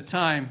probably at the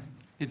time,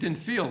 it didn't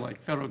feel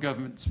like federal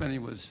government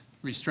spending was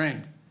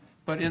restrained.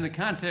 But in the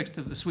context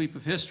of the sweep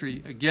of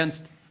history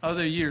against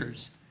other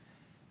years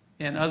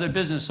and other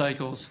business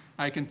cycles,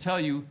 I can tell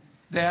you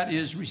that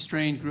is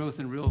restrained growth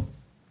in real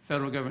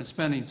federal government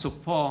spending. So,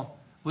 Paul,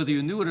 whether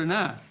you knew it or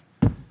not,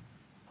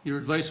 your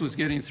advice was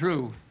getting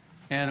through,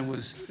 and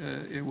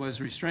it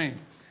was restrained.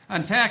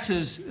 On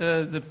taxes,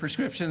 the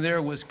prescription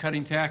there was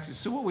cutting taxes.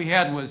 So what we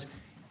had was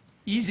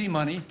easy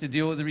money to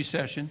deal with the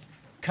recession,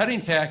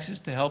 cutting taxes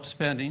to help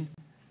spending.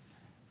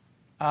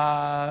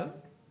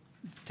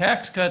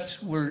 Tax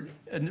cuts were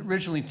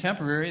originally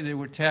temporary. They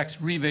were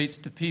tax rebates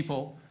to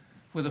people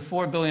with a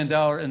 $4 billion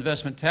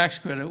investment tax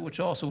credit,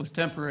 which also was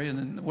temporary. And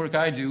in the work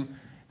I do,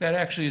 that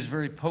actually is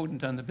very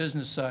potent on the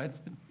business side.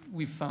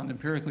 We've found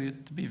empirically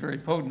it to be very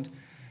potent.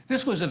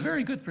 This was a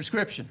very good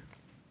prescription.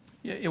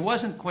 It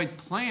wasn't quite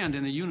planned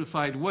in a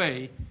unified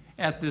way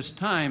at this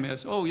time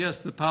as, oh, yes,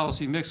 the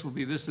policy mix will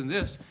be this and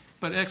this.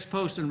 But ex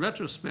post and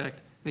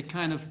retrospect, they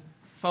kind of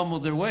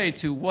fumbled their way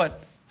to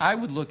what I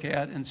would look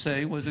at and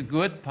say was a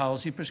good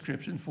policy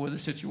prescription for the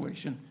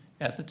situation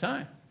at the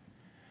time.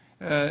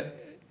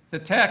 The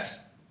Tax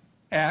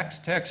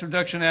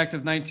Reduction Act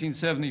of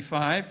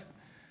 1975,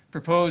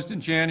 proposed in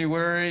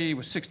January,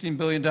 was $16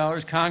 billion.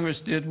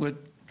 Congress did what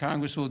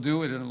Congress will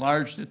do. It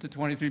enlarged it to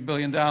 $23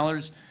 billion.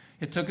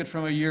 It took it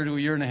from a year to a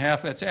year and a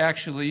half. That's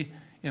actually,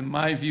 in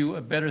my view,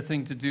 a better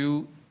thing to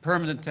do.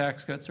 Permanent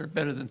tax cuts are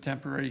better than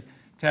temporary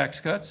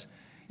tax cuts.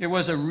 It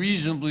was a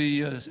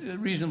reasonably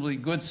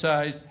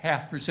good-sized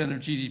 0.5% of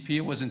GDP.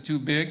 It wasn't too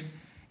big.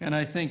 And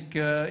I think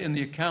in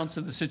the accounts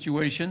of the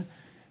situation,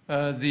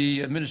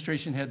 the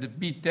administration had to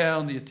beat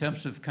down the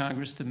attempts of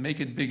Congress to make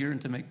it bigger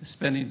and to make the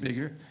spending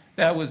bigger.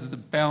 That was the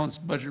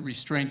balanced budget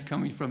restraint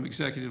coming from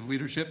executive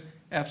leadership.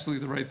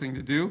 Absolutely the right thing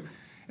to do.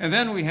 And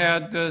then we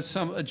had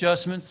some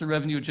adjustments, the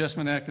Revenue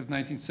Adjustment Act of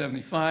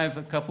 1975,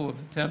 a couple of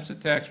attempts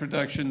at tax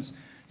reductions.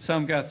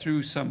 Some got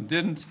through, some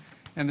didn't.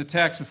 And the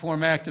Tax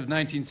Reform Act of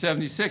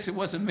 1976, it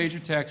wasn't major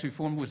tax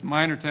reform, it was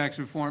minor tax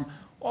reform.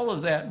 All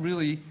of that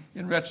really,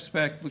 in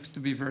retrospect, looks to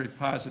be very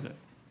positive.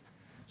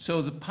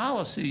 So the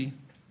policy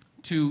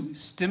to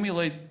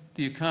stimulate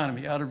the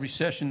economy out of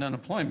recession and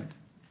unemployment,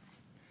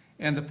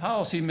 and the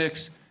policy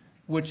mix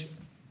which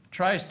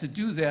tries to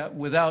do that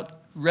without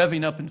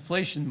revving up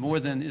inflation more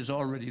than is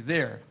already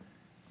there,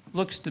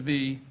 looks to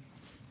be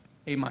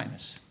A-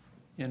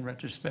 in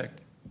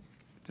retrospect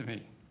to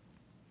me.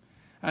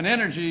 On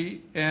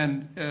energy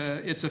and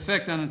its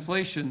effect on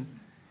inflation,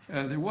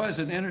 there was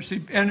an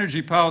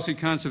Energy Policy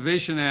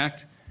Conservation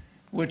Act,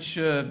 which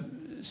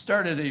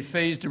started a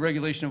phased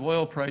deregulation of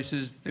oil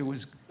prices. There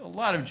was a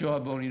lot of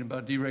jawboning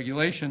about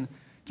deregulation.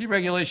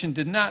 Deregulation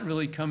did not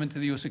really come into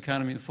the U.S.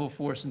 economy in full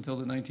force until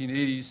the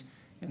 1980s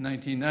and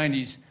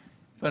 1990s.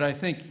 But I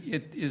think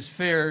it is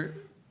fair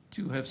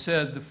to have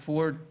said the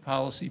Ford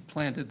policy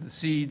planted the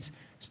seeds,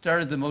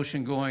 started the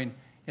motion going,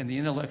 and the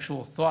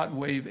intellectual thought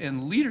wave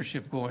and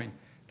leadership going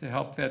to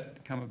help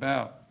that come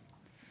about.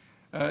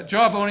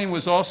 Jawboning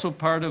was also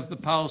part of the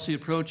policy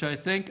approach, I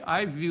think.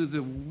 I view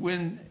the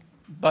win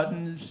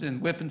buttons and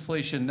whip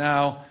inflation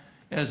now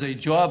as a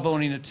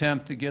jawboning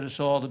attempt to get us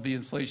all to be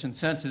inflation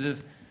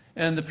sensitive.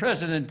 And the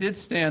president did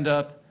stand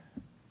up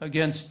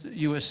against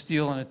U.S.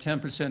 Steel on a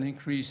 10%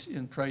 increase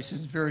in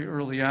prices very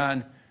early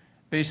on,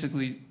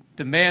 basically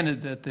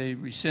demanded that they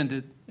rescind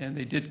it, and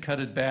they did cut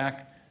it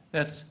back.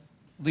 That's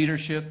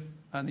leadership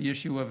on the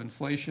issue of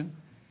inflation.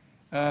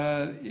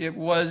 It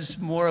was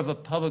more of a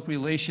public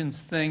relations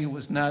thing. It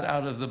was not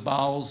out of the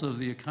bowels of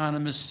the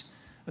economists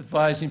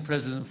advising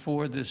President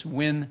Ford this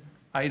win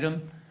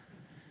item.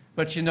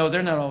 But you know,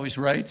 they're not always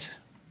right.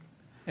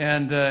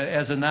 And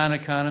as a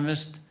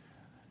non-economist,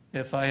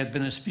 if I had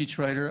been a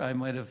speechwriter, I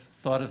might have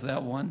thought of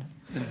that one,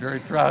 been very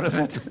proud of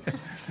it,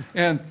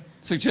 and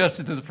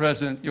suggested to the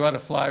president, you ought to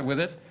fly with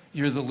it.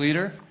 You're the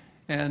leader,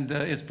 and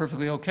it's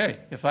perfectly okay.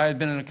 If I had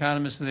been an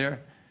economist there,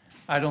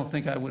 I don't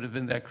think I would have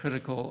been that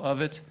critical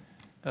of it.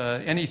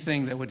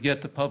 Anything that would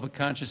get the public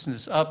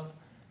consciousness up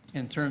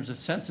in terms of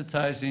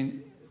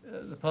sensitizing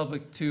the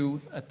public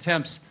to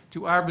attempts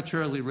to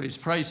arbitrarily raise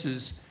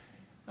prices,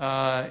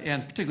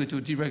 and particularly to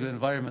a deregulated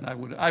environment,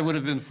 I would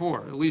have been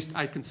for. At least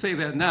I can say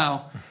that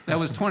now. That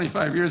was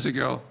 25 years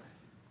ago.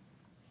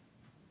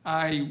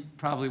 I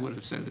probably would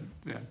have said it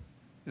then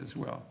as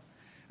well.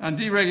 On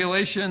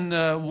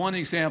deregulation, one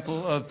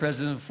example of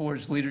President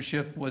Ford's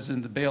leadership was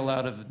in the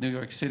bailout of New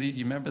York City. Do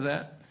you remember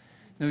that?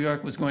 New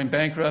York was going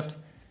bankrupt,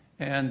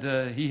 and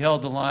he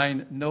held the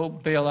line, no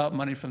bailout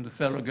money from the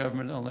federal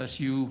government unless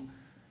you,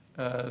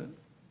 New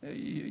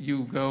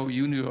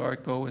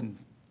York, go and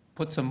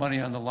put some money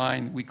on the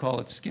line. We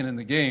call it skin in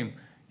the game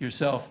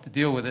yourself to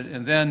deal with it.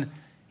 And then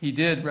he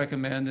did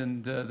recommend,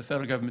 and the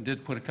federal government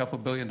did put a couple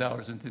 $1 billion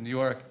into New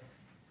York.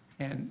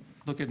 And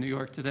look at New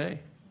York today.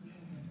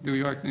 New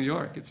York, New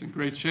York. It's in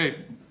great shape.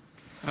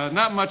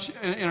 Not much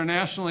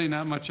internationally,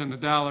 not much on the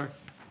dollar.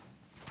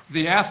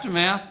 The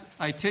aftermath,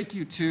 I take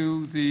you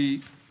to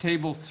the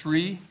table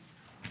 3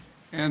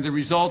 and the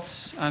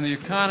results on the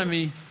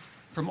economy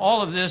from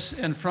all of this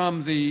and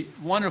from the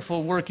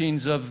wonderful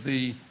workings of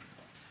the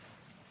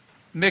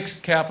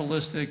mixed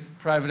capitalistic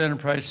private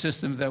enterprise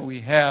system that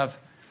we have.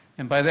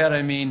 And by that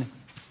I mean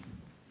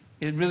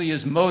it really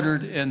is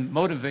motored and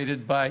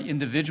motivated by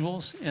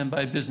individuals and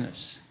by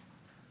business.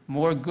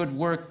 More good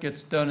work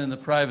gets done in the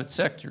private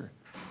sector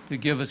to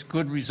give us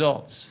good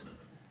results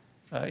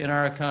in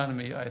our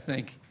economy, I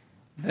think,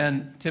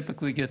 than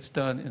typically gets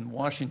done in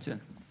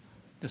Washington,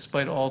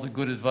 despite all the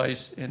good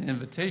advice and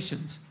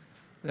invitations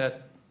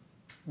that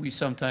we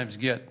sometimes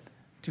get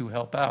to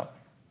help out.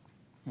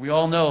 We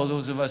all know,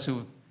 those of us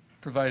who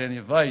provide any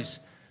advice,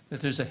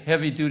 that there's a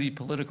heavy-duty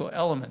political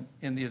element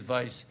in the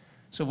advice.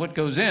 So what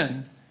goes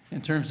in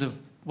terms of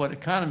what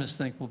economists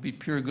think will be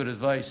pure good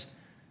advice,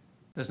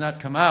 does not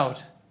come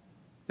out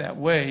that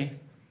way.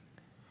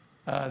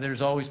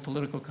 There's always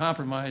political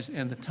compromise,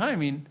 and the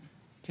timing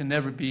can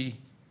never be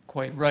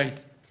quite right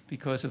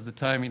because of the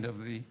timing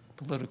of the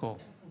political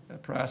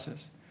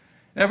process.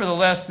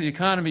 Nevertheless, the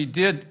economy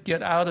did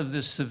get out of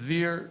this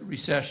severe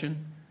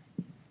recession.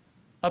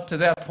 Up to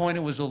that point,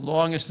 it was the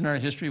longest in our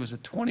history. It was a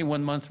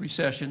 21-month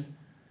recession.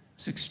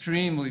 It's an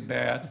extremely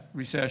bad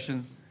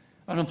recession.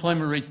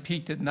 Unemployment rate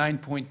peaked at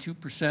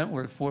 9.2%.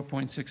 We're at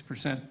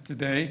 4.6%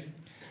 today.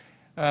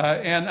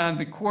 And on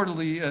the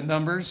quarterly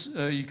numbers,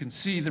 you can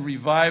see the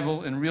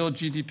revival in real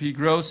GDP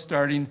growth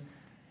starting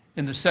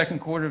in the second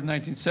quarter of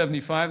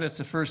 1975. That's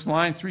the first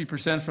line,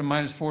 3% from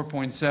minus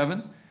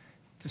 4.7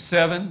 to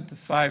 7 to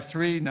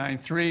 5.3,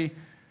 9.3,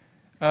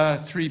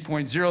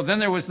 3.0. Then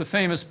there was the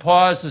famous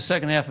pause, the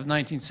second half of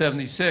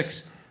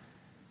 1976,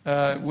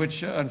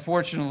 which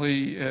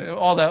unfortunately,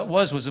 all that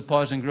was a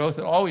pause in growth.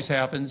 It always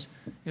happens.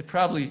 It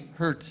probably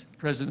hurt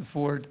President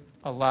Ford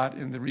a lot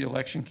in the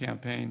re-election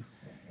campaign.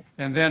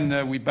 And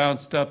then we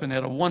bounced up and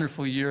had a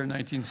wonderful year in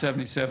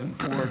 1977,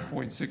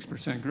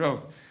 4.6%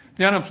 growth.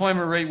 The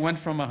unemployment rate went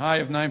from a high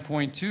of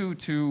 9.2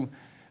 to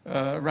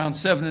around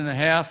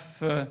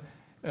 7.5,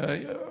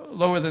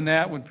 lower than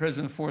that when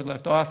President Ford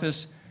left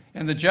office.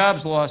 And the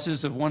jobs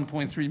losses of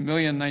 1.3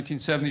 million in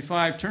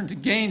 1975 turned to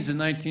gains in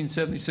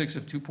 1976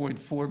 of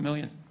 2.4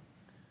 million.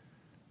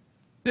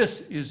 This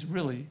is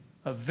really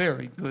a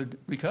very good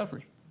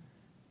recovery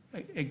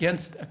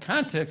against a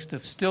context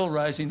of still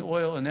rising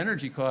oil and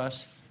energy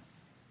costs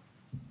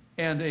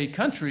and a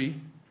country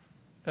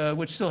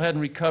which still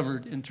hadn't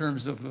recovered in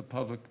terms of the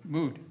public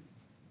mood.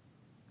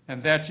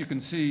 And that you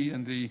can see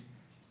in the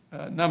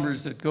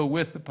numbers that go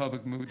with the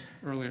public mood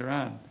earlier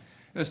on.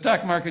 The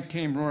stock market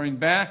came roaring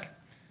back.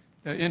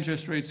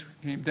 Interest rates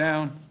came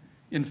down.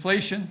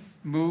 Inflation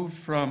moved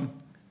from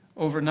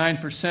over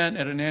 9%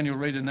 at an annual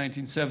rate in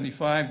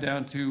 1975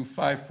 down to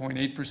 5.8%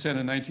 in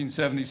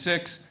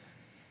 1976.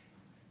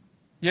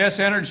 Yes,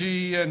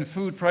 energy and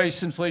food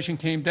price inflation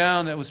came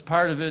down. That was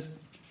part of it.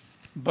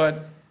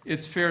 But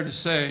it's fair to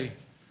say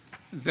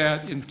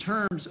that in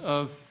terms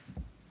of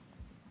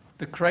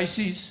the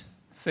crises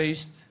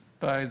faced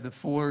by the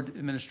Ford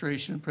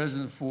administration,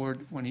 President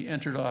Ford, when he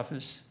entered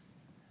office,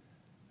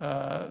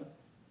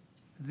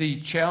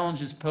 the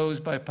challenges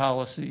posed by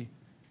policy,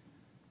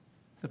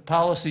 the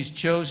policies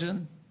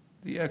chosen,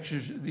 the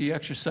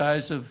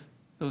exercise of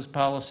those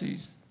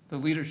policies, the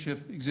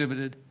leadership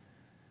exhibited,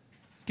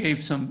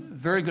 gave some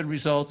very good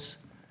results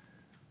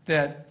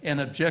that an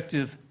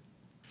objective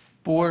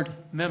board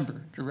member,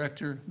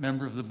 director,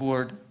 member of the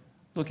board,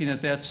 looking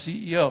at that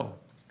CEO,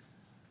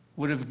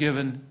 should have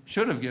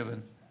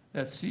given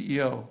that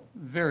CEO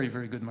very,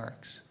 very good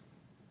marks.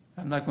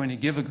 I'm not going to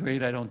give a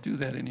grade, I don't do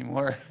that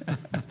anymore,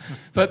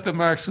 but the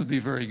marks would be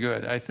very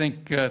good. I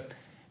think,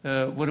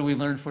 what do we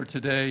learn for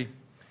today?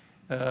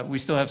 We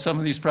still have some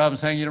of these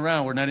problems hanging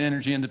around. We're not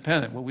energy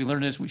independent. What we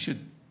learn is we should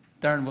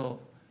darn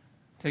well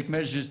take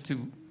measures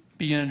to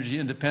be energy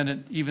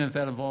independent, even if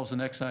that involves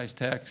an excise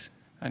tax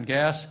on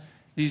gas.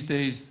 These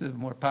days, the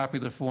more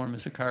popular form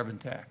is a carbon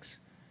tax.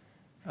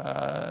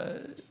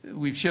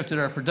 We've shifted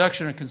our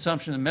production and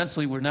consumption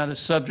immensely. We're not as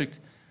subject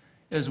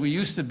as we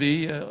used to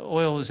be.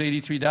 Oil is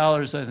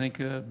 $83, I think,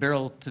 a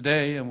barrel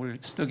today, and we're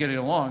still getting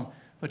along.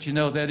 But you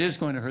know that is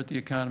going to hurt the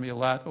economy a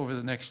lot over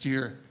the next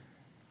year.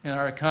 And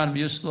our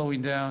economy is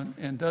slowing down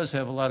and does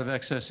have a lot of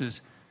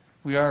excesses.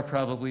 We are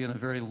probably in a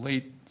very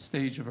late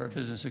stage of our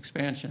business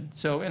expansion.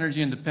 So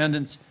energy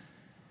independence,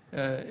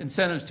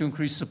 incentives to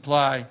increase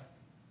supply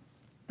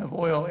of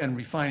oil and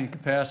refining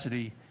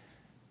capacity,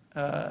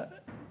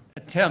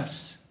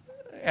 attempts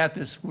at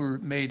this were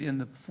made in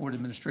the Ford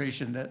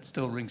administration. That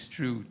still rings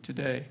true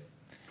today.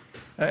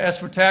 As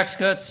for tax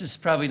cuts, this is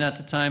probably not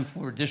the time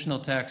for additional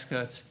tax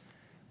cuts.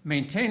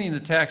 Maintaining the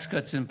tax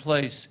cuts in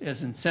place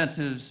as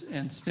incentives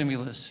and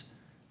stimulus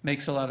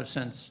makes a lot of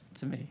sense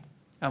to me.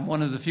 I'm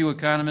one of the few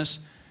economists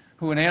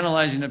who, in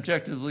analyzing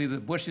objectively the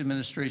Bush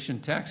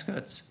administration tax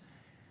cuts,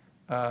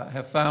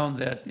 have found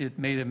that it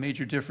made a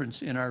major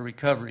difference in our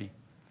recovery.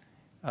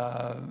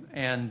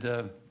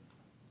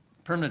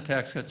 Permanent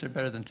tax cuts are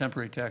better than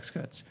temporary tax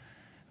cuts.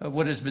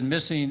 What has been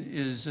missing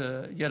is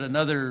yet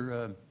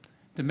another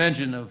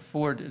dimension of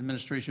Ford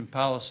administration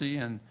policy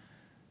and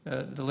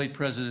the late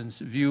president's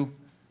view: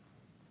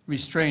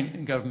 restraint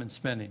in government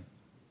spending.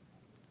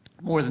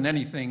 More than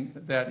anything,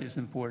 that is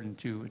important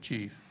to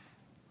achieve.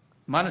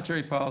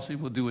 Monetary policy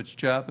will do its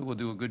job. It will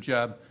do a good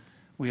job.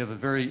 We have a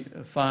very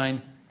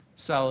fine,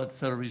 solid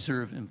Federal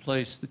Reserve in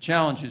place. The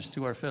challenges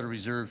to our Federal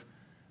Reserve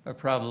are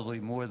probably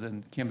more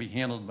than can be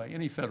handled by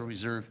any Federal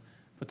Reserve,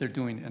 but they're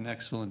doing an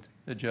excellent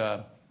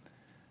job.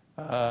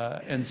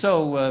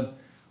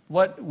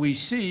 What we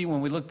see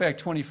when we look back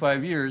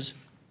 25 years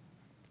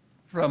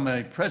from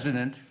a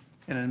president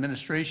and an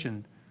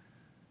administration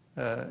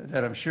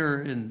that I'm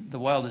sure in the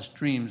wildest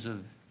dreams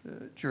of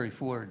Jerry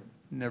Ford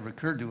never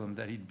occurred to him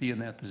that he'd be in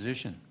that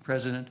position.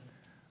 President,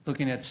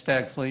 looking at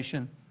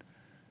stagflation,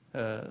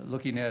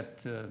 looking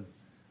at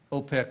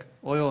OPEC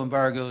oil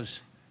embargoes,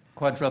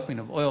 quadrupling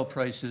of oil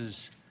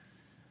prices,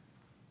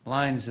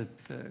 lines at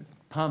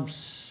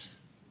pumps,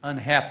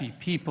 unhappy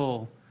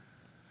people,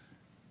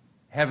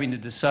 having to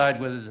decide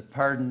whether to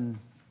pardon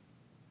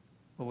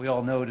what we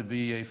all know to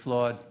be a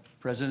flawed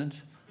president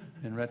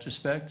in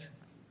retrospect,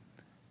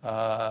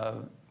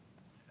 that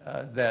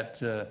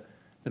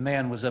the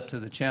man was up to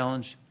the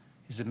challenge,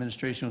 his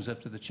administration was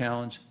up to the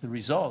challenge. The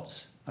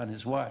results on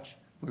his watch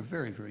were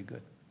very, very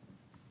good.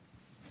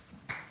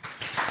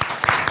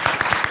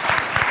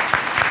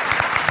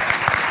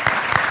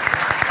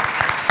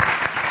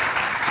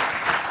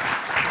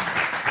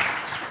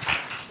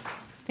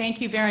 Thank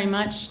you very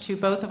much to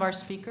both of our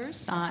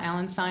speakers,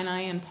 Alan Sinai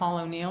and Paul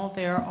O'Neill.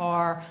 There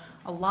are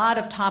a lot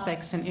of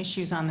topics and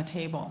issues on the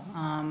table.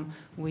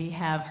 We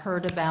have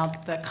heard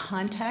about the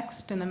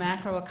context in the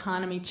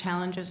macroeconomy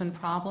challenges and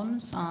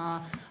problems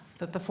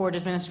that the Ford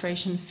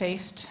administration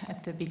faced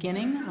at the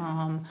beginning,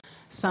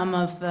 some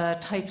of the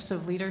types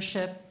of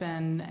leadership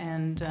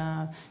and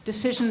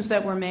decisions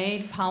that were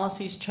made,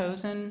 policies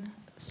chosen,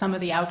 some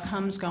of the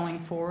outcomes going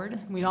forward.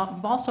 We've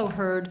also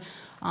heard,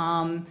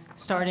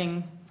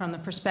 starting from the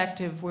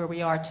perspective where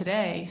we are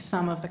today,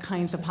 some of the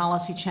kinds of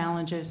policy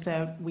challenges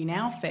that we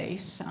now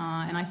face.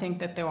 And I think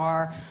that there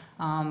are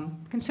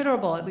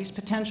considerable, at least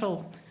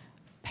potential,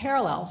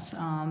 parallels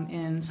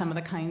in some of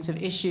the kinds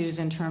of issues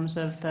in terms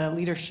of the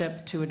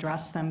leadership to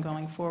address them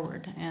going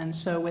forward. And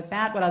so with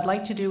that, what I'd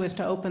like to do is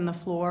to open the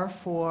floor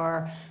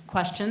for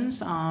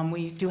questions.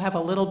 We do have a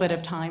little bit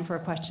of time for a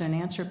question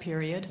and answer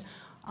period.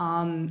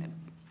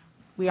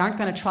 We aren't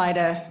going to try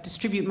to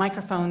distribute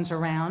microphones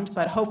around,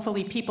 but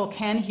hopefully people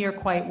can hear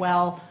quite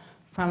well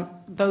from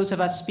those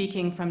of us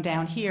speaking from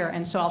down here.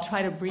 And so I'll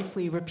try to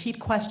briefly repeat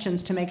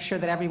questions to make sure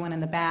that everyone in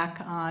the back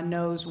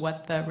knows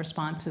what the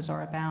responses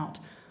are about.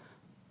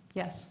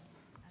 Yes?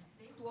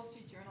 Today's Wall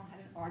Street Journal had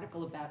an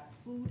article about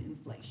food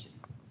inflation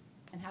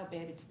and how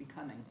bad it's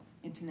becoming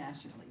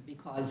internationally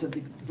because of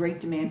the great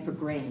demand for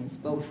grains,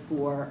 both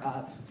for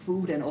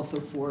food and also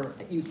for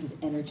use as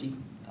energy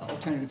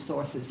alternative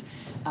sources.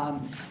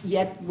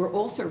 Yet we're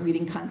also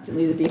reading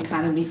constantly that the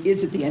economy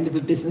is at the end of a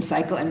business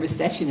cycle and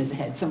recession is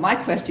ahead. So my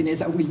question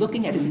is, are we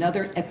looking at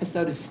another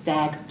episode of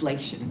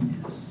stagflation?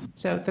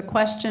 So the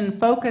question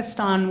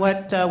focused on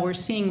what we're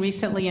seeing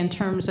recently in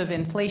terms of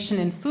inflation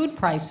in food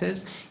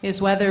prices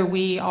is whether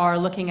we are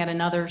looking at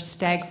another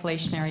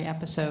stagflationary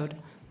episode.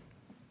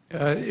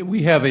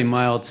 We have a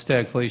mild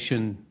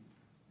stagflation,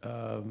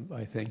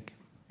 I think,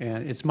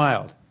 and it's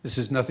mild. This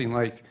is nothing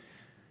like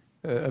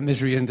a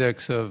misery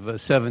index of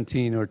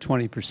 17 or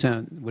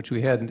 20%, which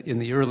we had in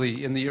the early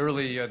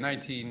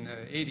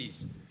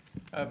 1980s.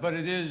 But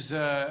it is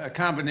a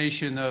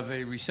combination of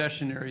a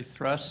recessionary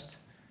thrust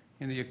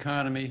in the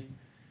economy,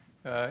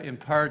 in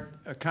part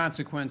a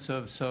consequence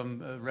of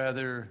some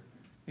rather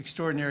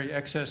extraordinary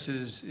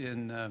excesses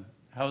in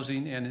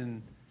housing and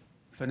in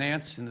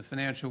finance, in the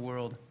financial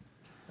world.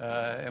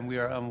 And we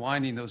are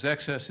unwinding those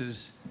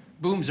excesses.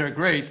 Booms are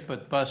great,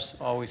 but busts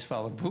always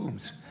follow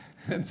booms.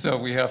 And so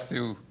we have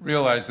to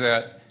realize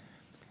that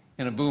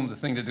in a boom, the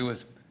thing to do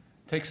is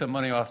take some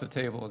money off the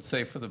table and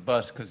save for the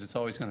bust because it's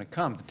always going to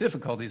come. The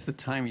difficulty is the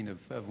timing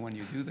of when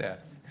you do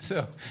that.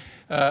 So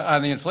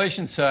on the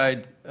inflation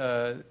side,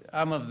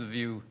 I'm of the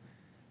view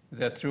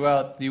that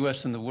throughout the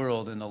U.S. and the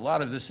world, and a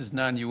lot of this is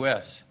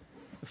non-U.S.,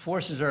 the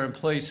forces are in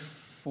place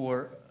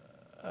for,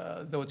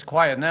 though it's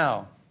quiet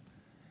now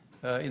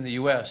in the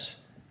U.S.,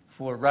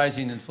 for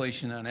rising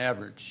inflation on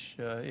average.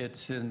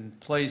 It's in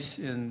place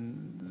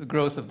in the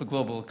growth of the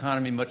global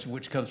economy, much of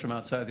which comes from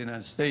outside the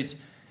United States,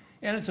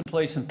 and it's in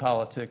place in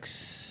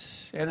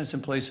politics, and it's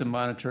in place in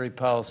monetary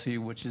policy,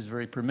 which is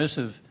very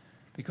permissive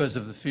because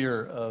of the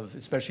fear of,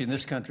 especially in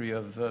this country,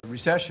 of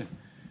recession.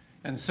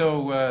 And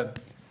so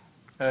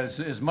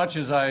as much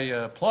as I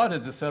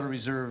applauded the Federal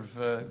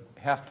Reserve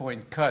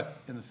half-point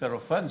cut in the federal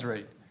funds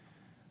rate,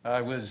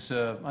 I was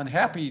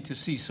unhappy to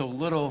see so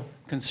little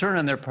concern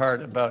on their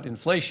part about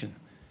inflation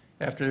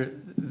after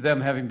them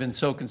having been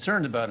so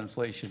concerned about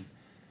inflation,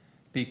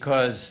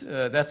 because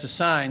that's a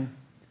sign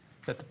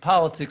that the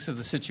politics of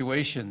the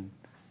situation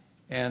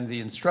and the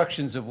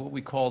instructions of what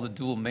we call the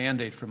dual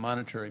mandate for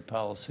monetary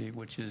policy,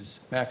 which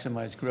is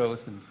maximize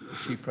growth and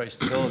achieve price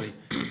stability,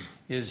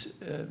 is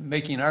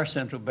making our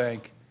central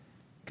bank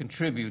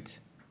contribute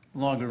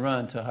longer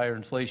run to higher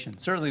inflation.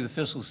 Certainly the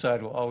fiscal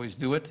side will always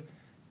do it.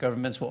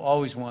 Governments will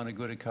always want a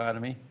good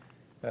economy,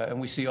 and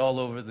we see all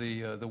over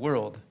the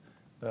world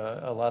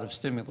a lot of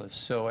stimulus.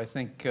 So I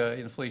think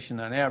inflation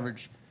on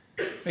average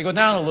may go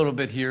down a little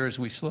bit here as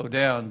we slow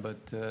down, but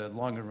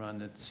longer run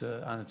it's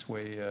on its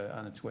way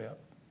up.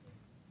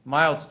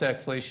 Mild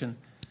stagflation,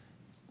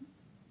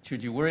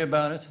 should you worry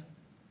about it?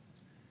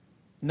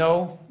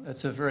 No,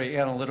 that's a very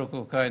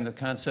analytical kind of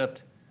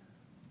concept.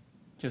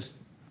 Just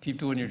keep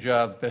doing your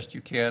job best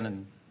you can,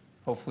 and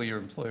hopefully your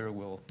employer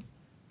will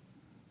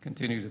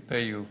continue to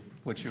pay you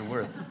what you're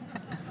worth.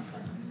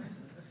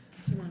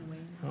 Do you want to weigh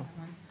in on that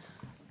one?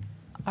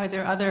 Are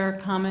there other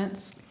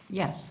comments?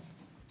 Yes.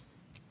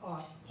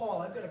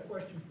 Paul, I've got a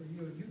question for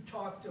you. You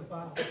talked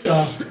about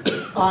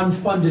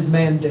unfunded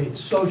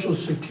mandates, Social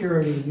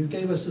Security. You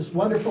gave us this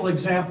wonderful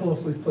example.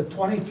 If we put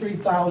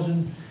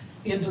 $23,000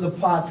 into the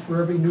pot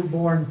for every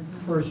newborn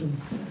person,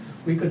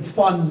 we could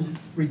fund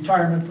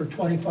retirement for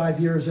 25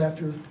 years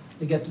after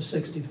they get to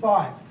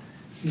 65.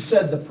 You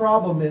said the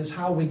problem is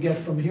how we get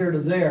from here to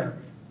there,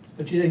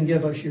 but you didn't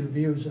give us your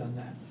views on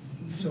that.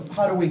 So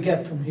how do we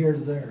get from here to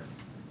there?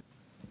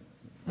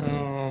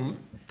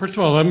 First of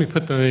all, let me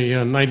put the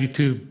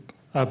 $92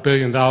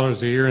 billion a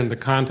year in the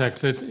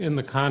context. It's in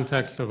the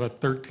context of a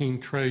 $13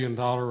 trillion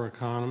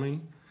economy,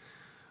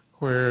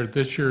 where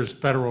this year's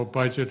federal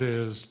budget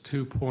is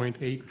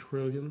 $2.8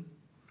 trillion.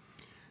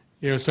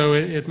 You know, so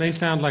it may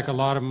sound like a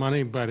lot of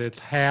money, but it's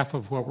half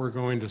of what we're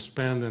going to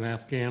spend in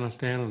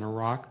Afghanistan and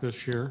Iraq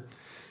this year.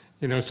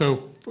 You know,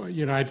 so,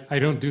 you know, I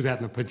don't do that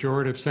in a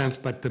pejorative sense,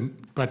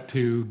 but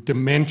to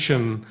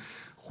dimension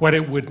what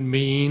it would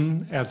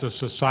mean as a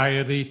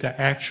society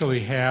to actually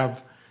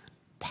have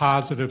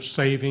positive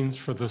savings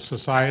for the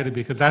society,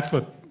 because that's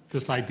what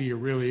this idea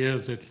really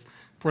is. It's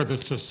for the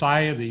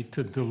society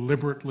to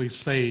deliberately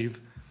save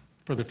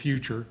for the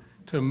future,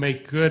 to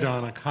make good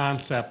on a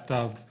concept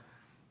of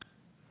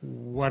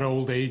what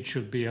old age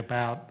should be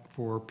about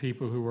for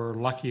people who are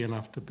lucky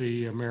enough to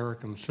be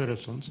American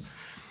citizens.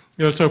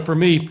 You know, so for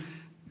me,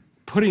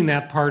 putting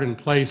that part in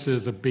place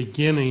is a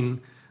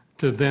beginning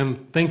to then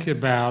think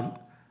about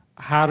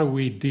how do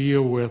we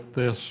deal with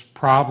this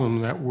problem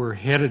that we're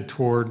headed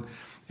toward.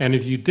 And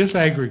if you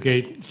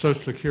disaggregate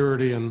Social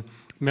Security and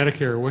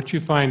Medicare, what you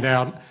find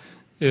out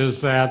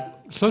is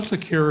that Social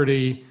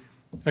Security,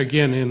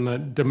 again, in the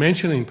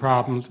dimensioning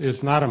problems,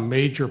 is not a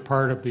major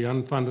part of the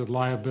unfunded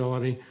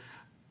liability.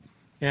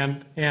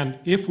 And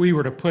if we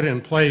were to put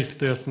in place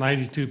this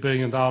 $92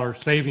 billion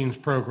savings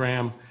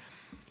program,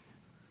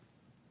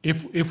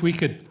 if we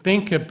could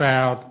think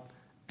about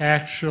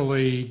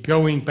actually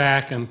going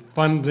back and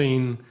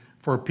funding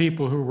for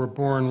people who were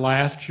born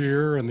last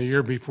year and the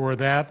year before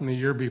that and the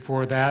year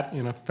before that,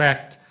 in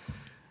effect,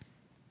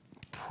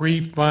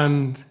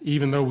 pre-fund,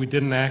 even though we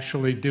didn't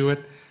actually do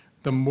it,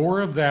 the more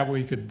of that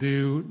we could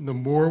do, the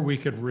more we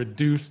could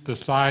reduce the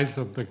size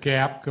of the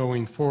gap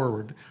going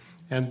forward.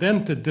 And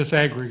then to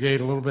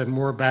disaggregate a little bit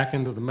more back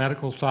into the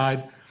medical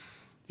side,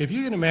 if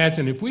you can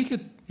imagine, if we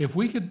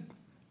could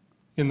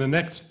in the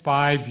next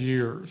 5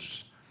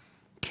 years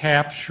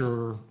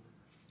capture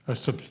a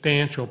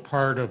substantial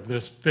part of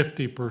this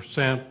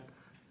 50%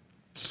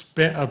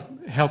 of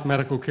health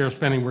medical care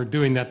spending we're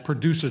doing that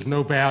produces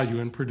no value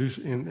and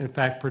in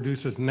fact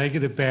produces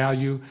negative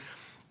value,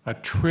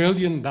 $1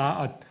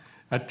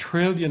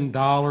 trillion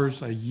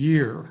a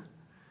year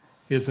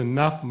is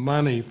enough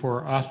money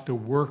for us to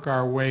work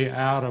our way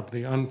out of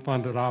the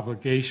unfunded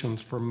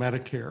obligations for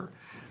Medicare.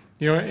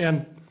 You know,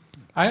 and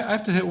I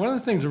have to say, one of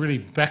the things that really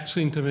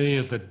vexing to me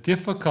is the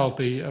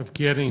difficulty of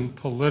getting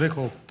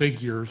political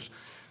figures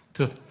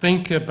to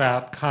think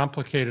about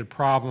complicated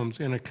problems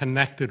in a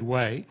connected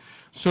way.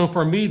 So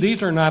for me,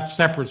 these are not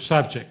separate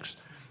subjects.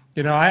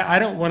 You know, I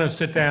don't want to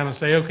sit down and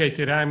say, okay,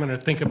 today I'm going to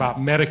think about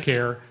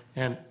Medicare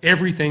and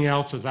everything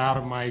else is out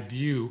of my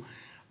view.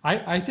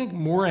 I think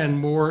more and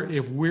more,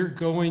 if we're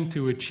going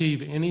to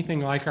achieve anything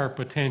like our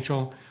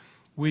potential,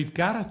 we've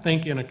got to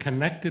think in a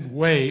connected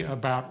way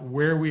about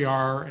where we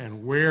are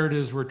and where it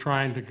is we're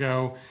trying to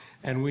go,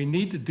 And we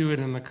need to do it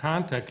in the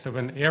context of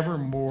an ever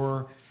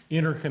more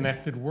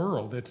interconnected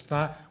world. It's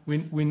not,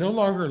 we no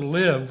longer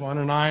live on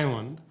an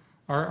island.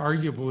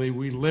 Arguably,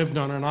 we lived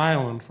on an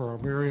island for a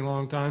very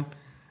long time.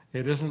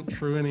 It isn't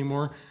true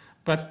anymore.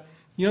 But,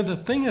 you know, the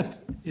thing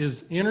that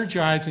is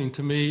energizing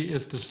to me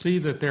is to see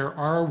that there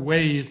are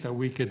ways that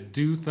we could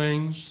do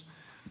things.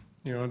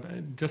 You know,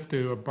 just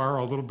to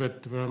borrow a little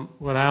bit from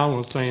what Alan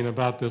was saying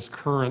about this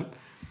current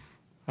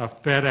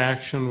Fed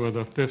action with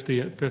a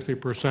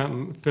 50%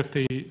 and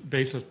 50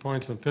 basis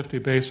points and 50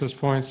 basis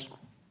points.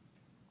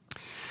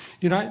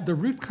 You know, the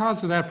root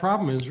cause of that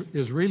problem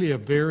is really a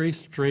very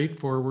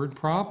straightforward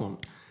problem.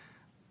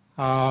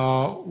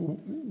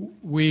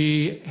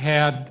 We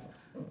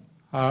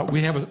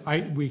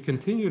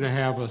continue to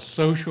have a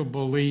social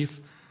belief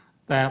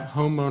that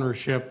home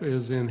ownership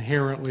is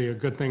inherently a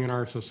good thing in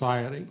our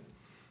society.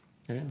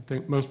 Okay? I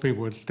think most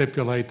people would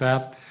stipulate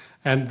that.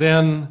 And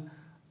then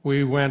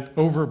we went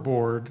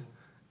overboard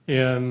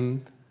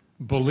in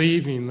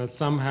believing that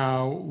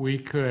somehow we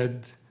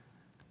could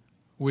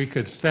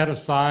set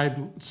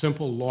aside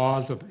simple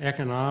laws of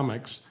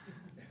economics,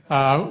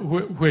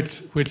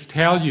 which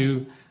tell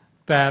you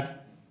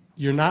that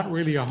you're not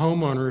really a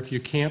homeowner if you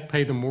can't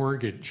pay the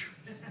mortgage,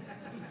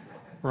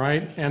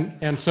 right?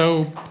 And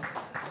so,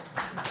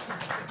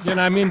 you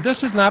know, I mean,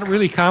 this is not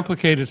really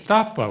complicated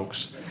stuff,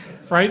 folks,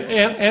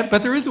 right?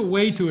 But there is a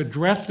way to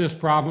address this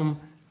problem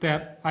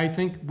that I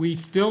think we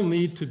still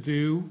need to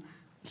do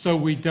so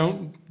we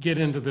don't get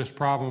into this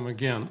problem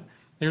again.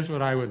 Here's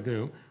what I would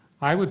do.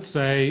 I would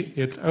say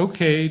it's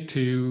okay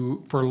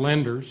for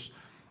lenders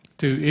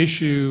to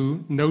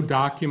issue no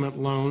document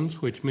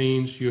loans, which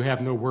means you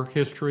have no work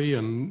history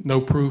and no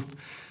proof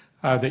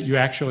that you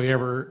actually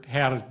ever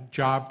had a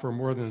job for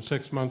more than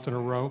 6 months in a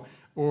row,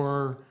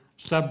 or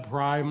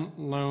subprime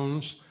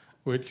loans,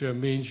 which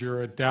means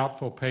you're a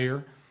doubtful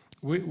payer.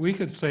 We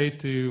could say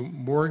to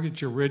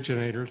mortgage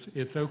originators,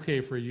 it's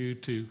okay for you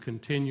to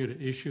continue to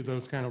issue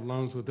those kind of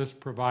loans with this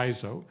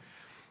proviso.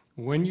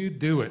 When you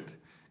do it,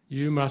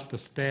 you must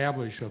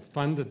establish a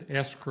funded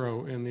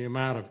escrow in the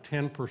amount of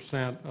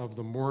 10% of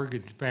the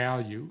mortgage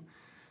value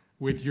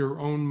with your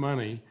own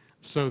money,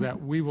 so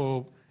that we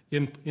will,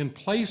 in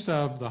place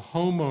of the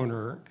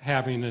homeowner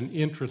having an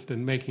interest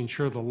in making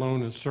sure the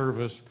loan is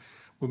serviced,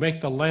 we make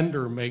the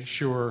lender make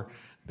sure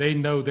they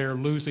know they're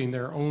losing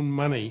their own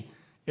money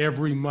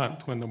every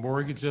month when the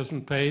mortgage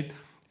isn't paid.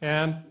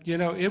 And, you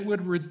know, it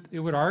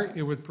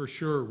would for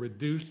sure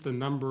reduce the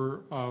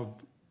number of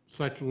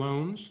such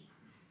loans.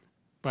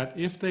 But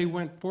if they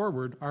went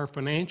forward, our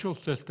financial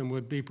system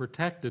would be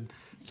protected,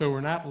 so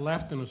we're not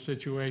left in a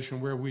situation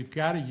where we've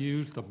got to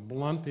use the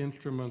blunt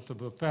instruments of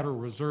the Federal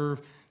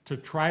Reserve to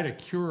try to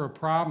cure a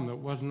problem that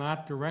was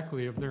not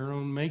directly of their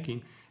own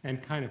making,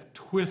 and kind of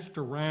twist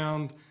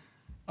around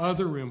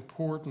other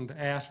important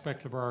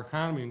aspects of our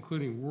economy,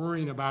 including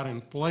worrying about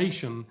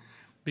inflation,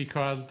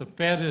 because the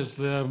Fed is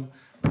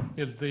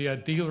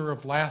the dealer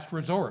of last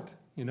resort.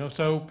 You know,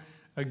 so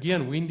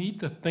again, we need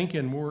to think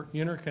in more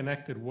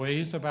interconnected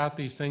ways about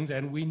these things,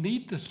 and we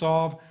need to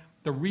solve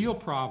the real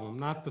problem,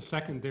 not the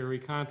secondary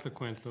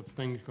consequence of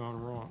things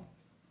gone wrong.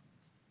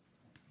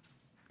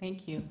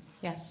 Thank you.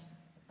 Yes.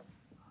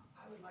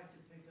 I would like to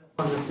pick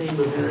up on the theme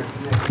of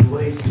interconnected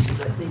ways,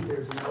 because I think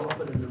there's an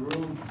elephant in the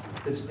room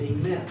that's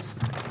being missed.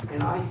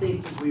 And I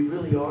think we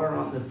really are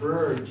on the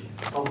verge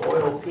of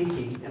oil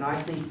peaking, and I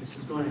think this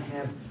is going to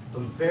have a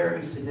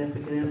very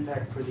significant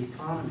impact for the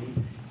economy.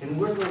 And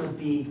we're going to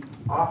be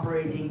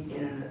operating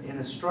in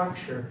a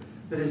structure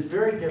that is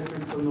very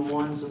different from the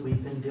ones that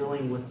we've been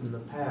dealing with in the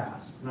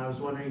past. And I was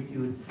wondering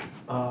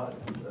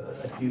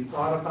if you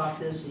thought about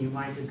this and you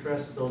might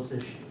address those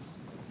issues.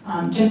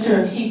 Just to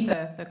repeat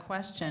the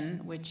question,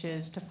 which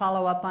is to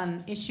follow up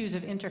on issues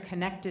of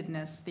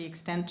interconnectedness, the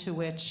extent to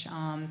which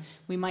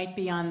we might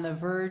be on the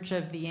verge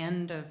of the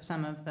end of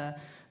some of the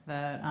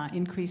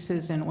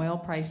increases in oil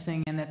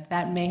pricing, and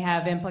that may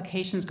have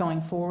implications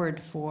going forward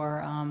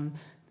for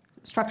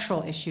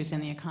structural issues in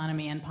the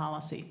economy and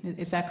policy.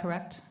 Is that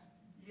correct?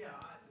 Yeah,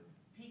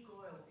 peak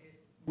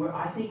oil,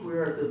 I think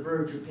we're at the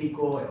verge of peak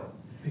oil.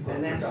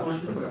 And that's going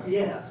to,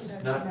 yes.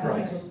 Not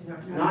price.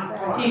 Not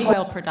price. Peak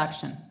oil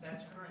production.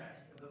 That's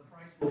correct. The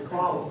price will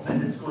follow,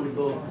 and it's going to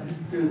go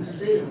through the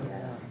ceiling.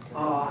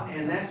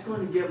 And that's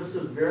going to give us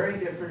a very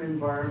different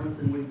environment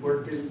than we've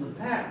worked in the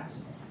past.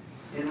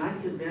 And I'm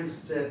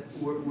convinced that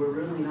we're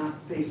really not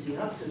facing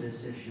up to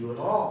this issue at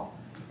all.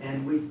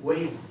 And we've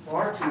waited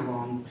far too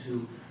long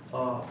to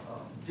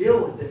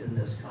deal with it in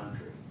this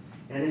country.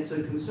 And it's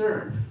a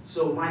concern.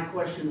 So my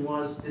question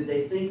was, have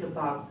they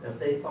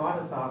thought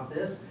about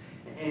this?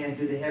 And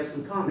do they have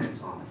some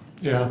comments on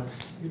it? Yeah.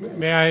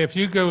 May I, if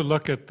you go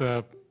look at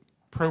the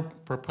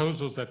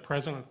proposals that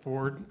President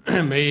Ford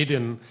made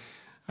in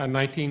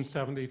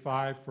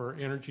 1975 for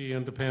energy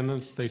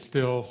independence, they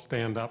still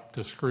stand up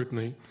to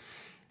scrutiny.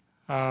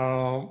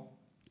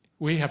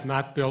 We have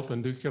not built a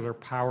nuclear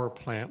power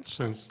plant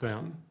since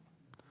then.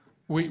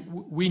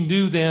 We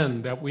knew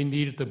then that we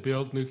needed to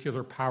build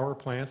nuclear power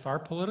plants. Our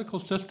political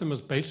system has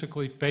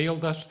basically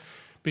failed us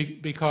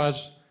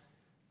because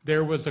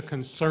there was a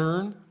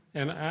concern,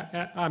 and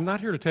I'm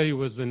not here to tell you it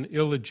was an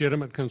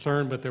illegitimate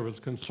concern, but there was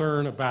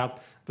concern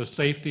about the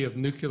safety of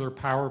nuclear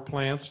power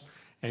plants.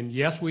 And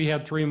yes, we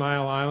had 3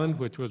 Mile Island,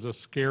 which was a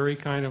scary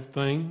kind of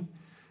thing.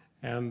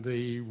 And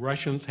the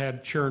Russians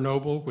had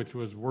Chernobyl, which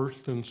was worse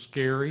than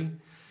scary.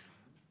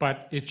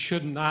 But it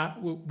should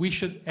not, we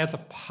should, as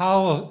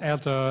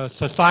a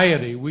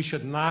society, we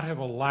should not have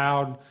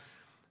allowed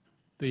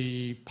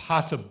the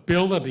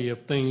possibility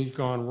of things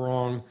gone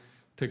wrong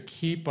to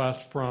keep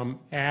us from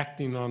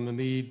acting on the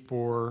need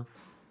for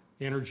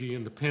energy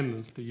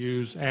independence, to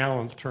use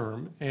Alan's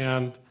term.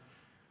 And,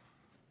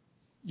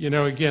 you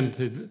know,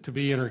 again, to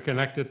be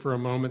interconnected for a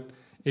moment,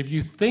 if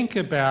you think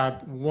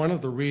about one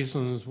of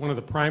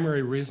the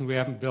primary reasons we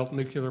haven't built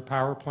nuclear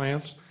power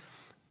plants,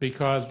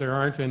 because there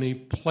aren't any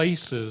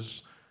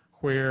places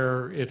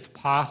where it's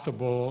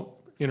possible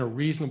in a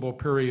reasonable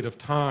period of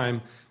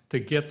time to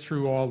get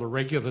through all the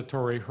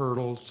regulatory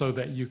hurdles so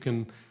that you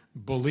can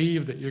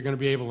believe that you're going to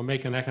be able to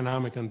make an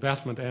economic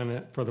investment in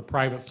it for the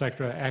private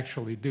sector to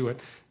actually do it.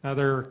 Now,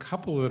 there are a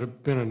couple that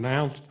have been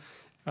announced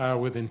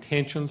with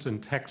intentions in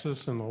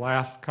Texas in the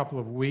last couple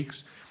of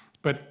weeks.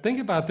 But think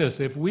about this: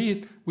 if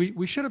we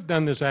should have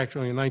done this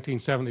actually in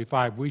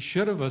 1975. We,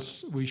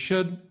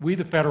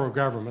 the federal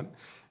government,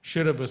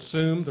 should have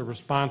assumed the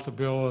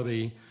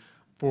responsibility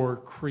for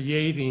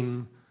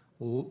creating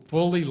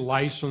fully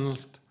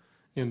licensed,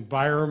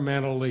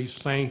 environmentally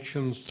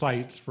sanctioned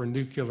sites for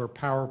nuclear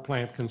power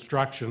plant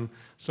construction,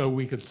 so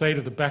we could say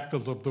to the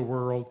Bechtels of the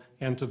world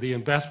and to the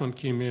investment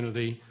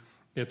community,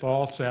 it's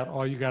all set,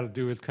 all you got to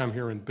do is come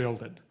here and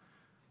build it.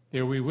 You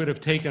know, we would have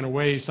taken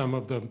away some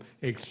of the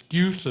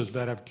excuses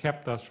that have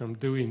kept us from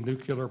doing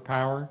nuclear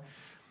power.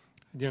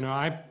 You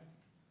know,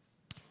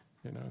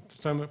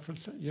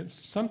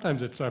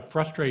 sometimes it's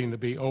frustrating to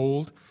be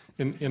old.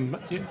 In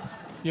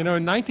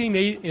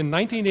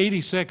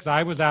 1986,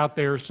 I was out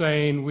there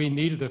saying we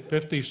needed a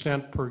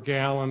 50-cent per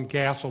gallon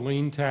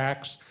gasoline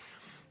tax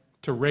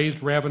to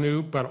raise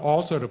revenue, but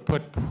also to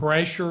put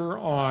pressure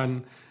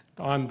on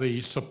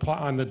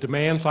the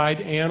demand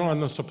side and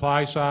on the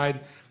supply side.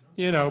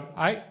 You know,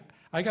 I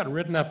got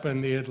written up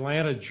in the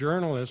Atlanta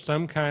Journal as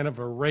some kind of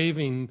a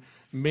raving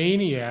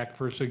maniac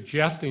for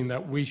suggesting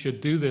that we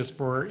should do this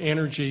for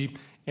energy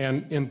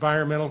and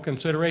environmental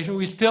consideration.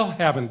 We still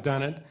haven't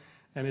done it,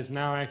 and it's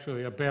now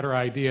actually a better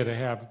idea to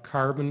have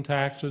carbon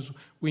taxes.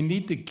 We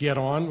need to get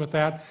on with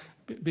that,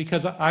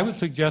 because I would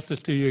suggest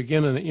this to you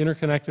again, in the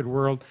interconnected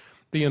world,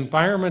 the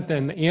environment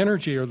and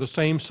energy are the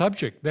same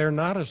subject. They're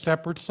not a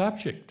separate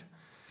subject,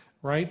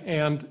 right?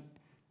 And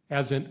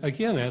as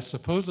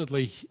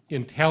supposedly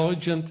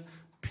intelligent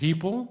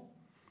people,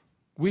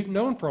 we've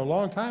known for a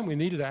long time we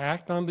needed to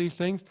act on these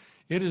things.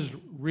 It is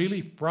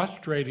really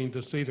frustrating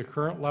to see the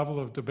current level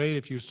of debate.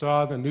 If you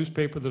saw the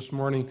newspaper this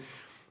morning,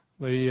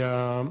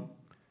 on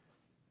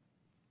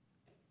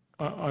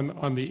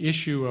the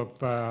issue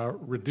of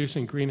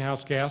reducing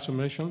greenhouse gas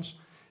emissions,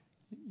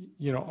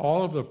 you know,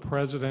 all of the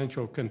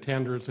presidential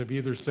contenders have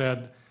either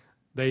said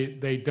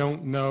they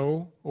don't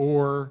know,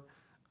 or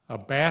a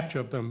batch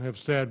of them have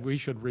said we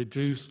should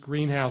reduce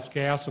greenhouse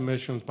gas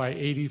emissions by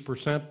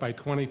 80% by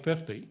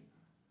 2050.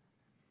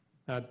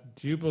 Now,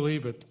 do you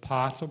believe it's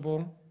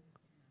possible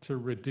to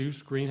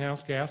reduce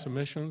greenhouse gas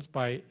emissions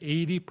by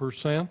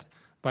 80%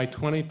 by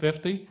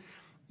 2050?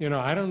 You know,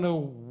 I don't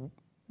know,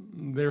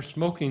 they're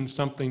smoking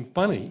something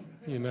funny,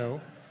 you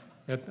know.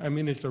 I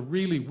mean, it's a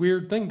really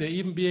weird thing to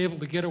even be able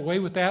to get away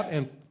with that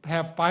and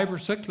have 5 or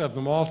 6 of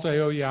them all say,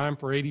 oh yeah, I'm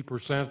for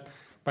 80%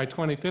 by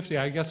 2050.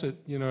 I guess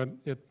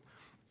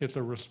it's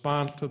a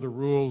response to the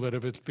rule that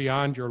if it's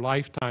beyond your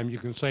lifetime, you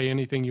can say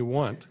anything you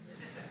want.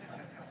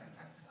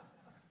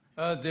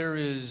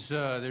 There's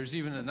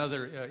even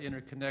another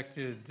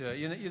interconnected,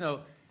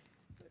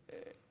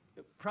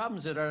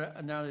 problems that are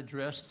not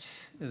addressed,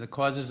 the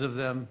causes of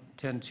them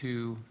tend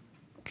to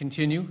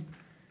continue.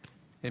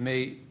 They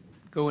may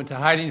go into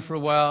hiding for a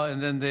while,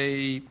 and then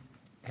they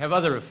have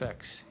other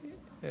effects,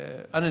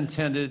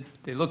 unintended.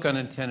 They look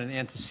unintended,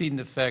 antecedent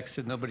effects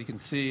that nobody can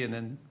see, and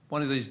then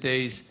one of these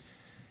days,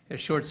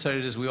 as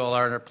short-sighted as we all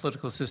are in our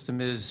political system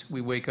is,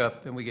 we wake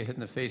up and we get hit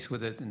in the face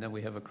with it, and then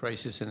we have a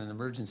crisis and an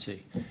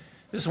emergency.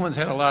 This one's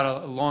had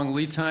a long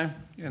lead time,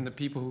 and the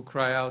people who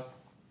cry out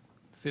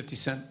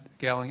 50-cent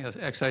gallon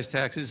excise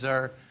taxes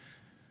are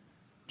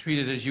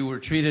treated as you were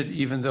treated,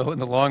 even though in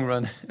the long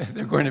run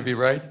they're going to be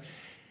right.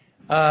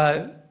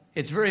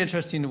 It's very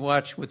interesting to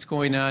watch what's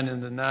going on in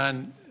the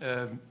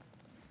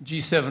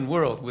non-G7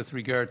 world with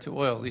regard to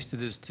oil, at least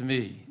it is to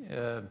me.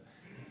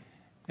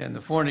 And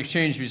the foreign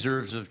exchange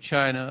reserves of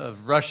China,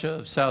 of Russia,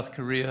 of South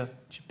Korea,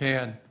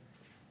 Japan,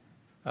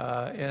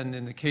 and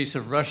in the case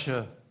of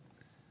Russia,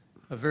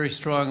 a very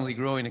strongly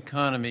growing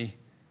economy,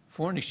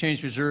 foreign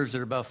exchange reserves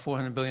are about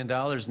 $400 billion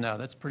now.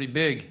 That's pretty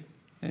big.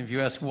 And if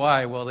you ask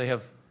why, well, they're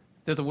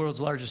the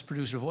world's largest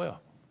producer of oil.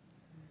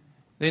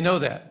 They know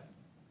that.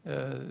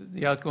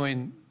 The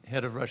outgoing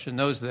head of Russia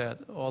knows that.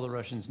 All the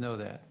Russians know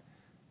that.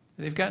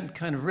 They've gotten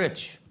kind of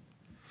rich.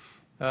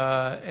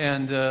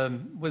 And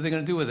what are they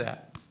going to do with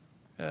that?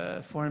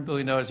 $400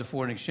 billion of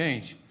foreign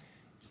exchange.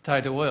 It's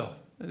tied to oil.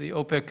 The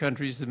OPEC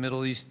countries, the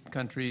Middle East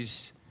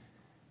countries,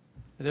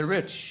 they're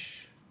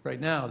rich. Right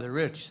now, they're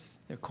rich.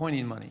 They're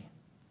coining money.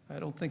 I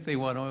don't think they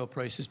want oil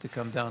prices to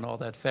come down all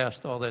that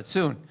fast, all that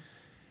soon.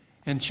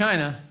 And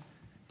China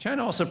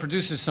also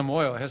produces some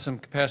oil, has some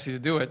capacity to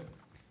do it.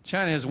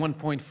 China has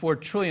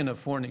 1.4 trillion of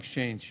foreign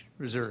exchange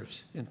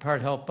reserves, in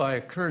part helped by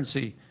a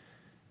currency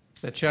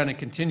that China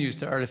continues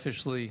to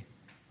artificially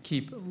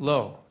keep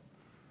low.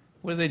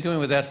 What are they doing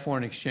with that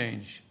foreign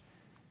exchange?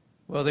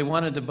 Well, they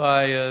wanted to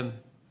buy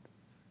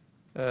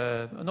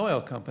an oil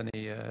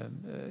company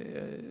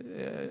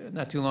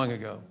not too long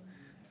ago.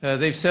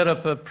 They've set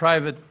up a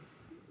private,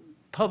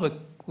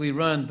 publicly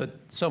run but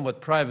somewhat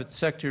private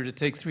sector to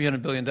take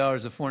 $300 billion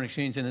of foreign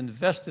exchange and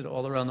invest it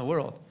all around the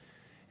world.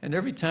 And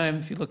every time,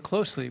 if you look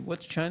closely,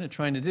 what's China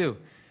trying to do?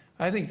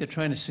 I think they're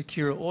trying to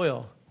secure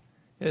oil.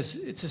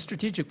 It's a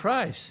strategic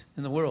prize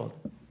in the world.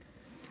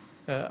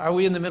 Are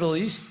we in the Middle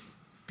East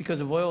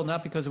because of oil?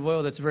 Not because of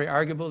oil. That's very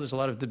arguable. There's a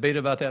lot of debate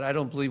about that. I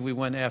don't believe we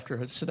went after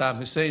Saddam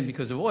Hussein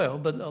because of oil,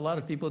 but a lot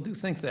of people do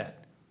think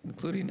that,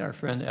 including our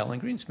friend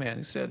Alan Greenspan,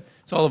 who said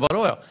it's all about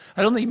oil.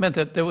 I don't think he meant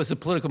that there was a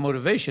political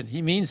motivation.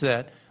 He means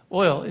that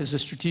oil is a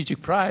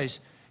strategic prize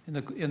in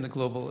the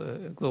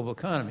global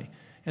economy.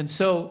 And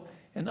so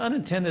an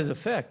unintended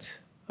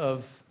effect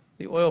of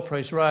the oil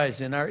price rise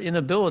and our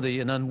inability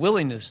and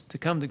unwillingness to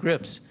come to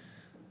grips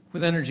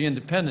with energy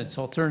independence,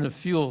 alternative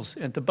fuels,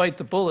 and to bite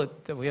the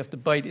bullet that we have to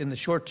bite in the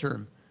short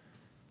term,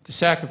 to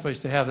sacrifice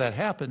to have that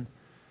happen,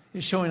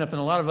 is showing up in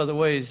a lot of other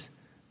ways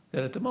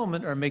that at the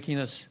moment are making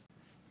us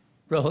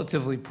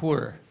relatively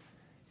poor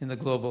in the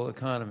global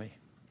economy.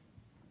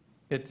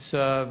 It's,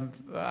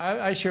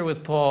 I share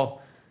with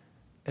Paul,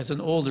 as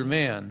an older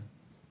man,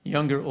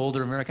 younger,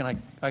 older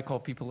American, I call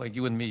people like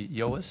you and me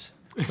Yoas.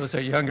 Those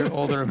are younger,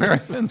 older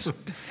Americans.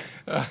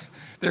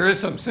 There is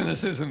some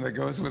cynicism that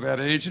goes with that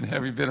age and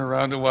having been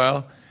around a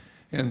while.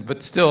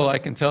 But still, I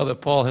can tell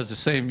that Paul has the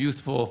same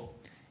youthful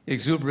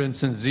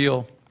exuberance and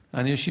zeal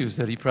on issues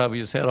that he probably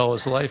has had all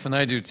his life, and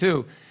I do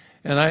too.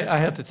 And I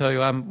have to tell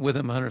you, I'm with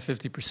him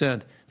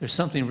 150%. There's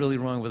something really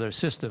wrong with our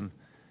system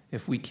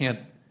if we can't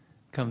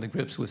come to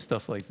grips with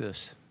stuff like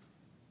this.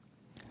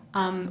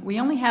 We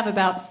only have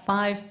about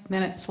 5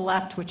 minutes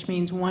left, which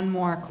means one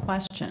more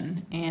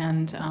question.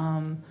 And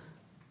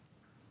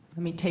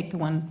let me take the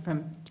one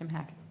from Jim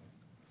Hackett.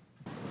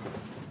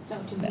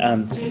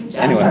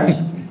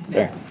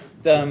 Anyway,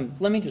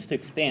 let me just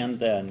expand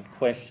that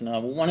question.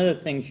 One of the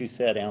things you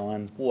said,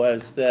 Alan,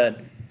 was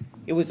that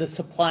it was a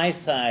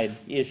supply-side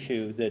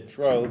issue that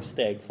drove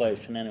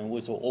stagflation, and it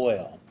was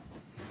oil.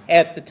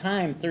 At the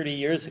time, 30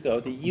 years ago,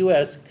 the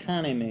U.S.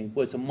 economy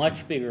was a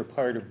much bigger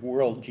part of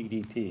world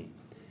GDP.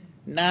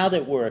 Now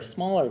that we're a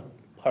smaller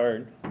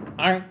part,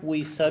 aren't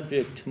we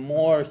subject to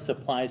more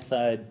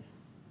supply-side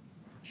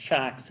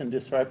shocks and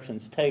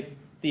disruptions? Take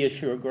the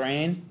issue of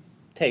grain,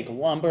 take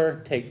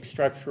lumber, take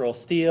structural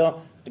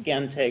steel,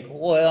 again, take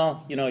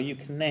oil. You know, you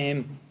can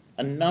name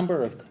a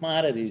number of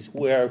commodities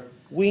where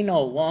we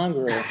no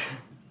longer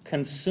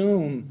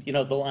consume, the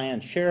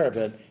lion's share of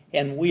it,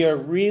 and we are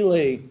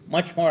really,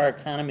 much more, our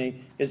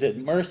economy is at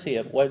mercy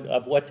of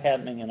what's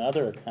happening in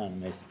other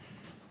economies.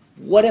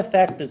 What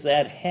effect does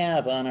that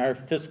have on our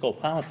fiscal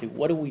policy?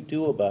 What do we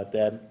do about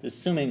that,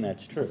 assuming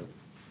that's true?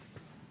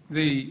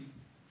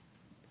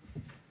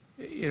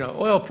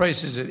 Oil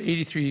prices at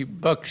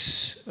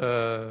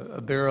 $83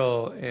 a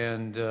barrel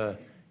and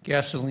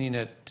gasoline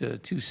at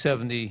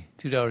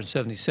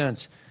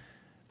 $2.70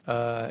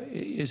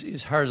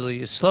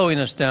 is slowing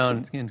us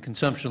down in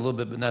consumption a little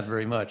bit, but not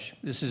very much.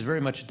 This is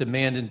very much a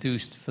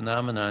demand-induced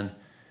phenomenon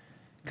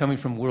coming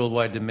from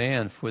worldwide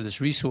demand for this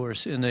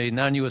resource in a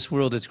non-U.S.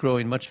 world that's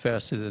growing much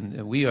faster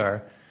than we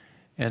are.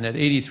 And at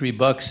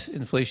 $83,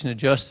 inflation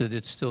adjusted,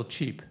 it's still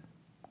cheap.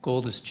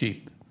 Gold is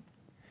cheap.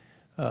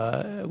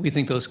 We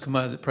think those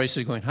commodity prices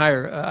are going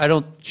higher. I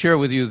don't share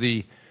with you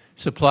the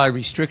supply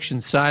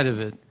restriction side of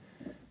it,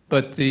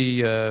 but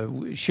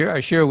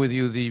I share with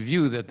you the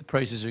view that the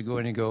prices are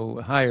going to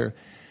go higher.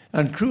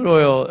 On crude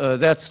oil,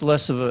 that's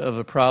less of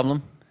a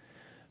problem.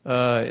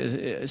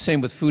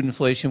 Same with food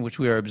inflation, which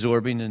we are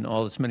absorbing in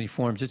all its many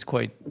forms. It's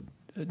quite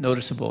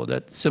noticeable.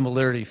 That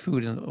similarity,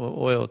 food and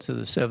oil, to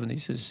the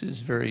 70s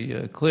is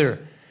very clear.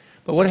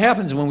 But what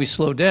happens when we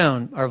slow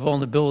down, our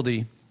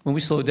vulnerability, when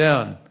we slow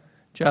down,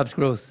 jobs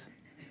growth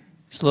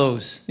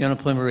slows, the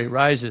unemployment rate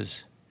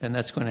rises, and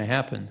that's going to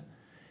happen.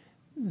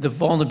 The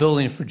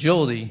vulnerability and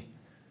fragility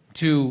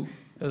to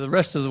the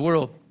rest of the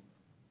world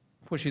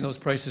pushing those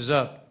prices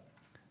up,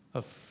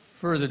 a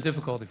further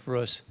difficulty for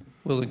us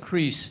will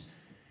increase.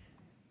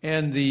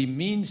 And the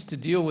means to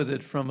deal with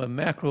it from a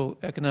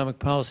macroeconomic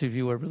policy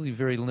view are really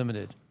very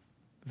limited,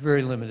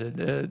 very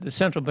limited. The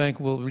central bank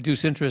will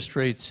reduce interest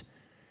rates,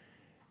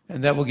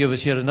 and that will give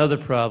us yet another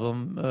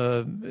problem.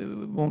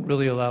 It won't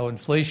really allow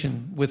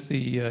inflation with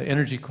the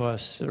energy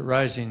costs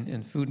rising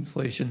and food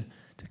inflation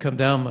to come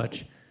down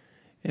much.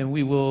 And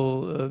we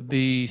will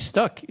be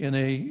stuck in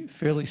a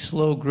fairly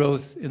slow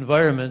growth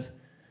environment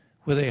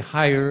with a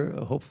higher,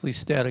 hopefully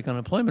static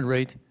unemployment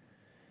rate.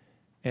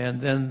 And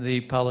then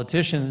the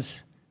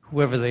politicians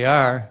whoever they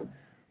are,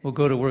 will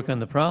go to work on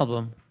the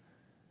problem,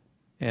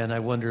 and I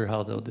wonder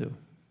how they'll do.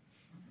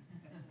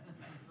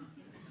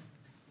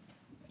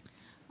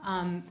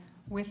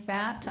 With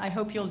that, I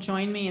hope you'll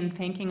join me in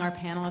thanking our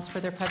panelists for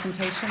their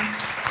presentations.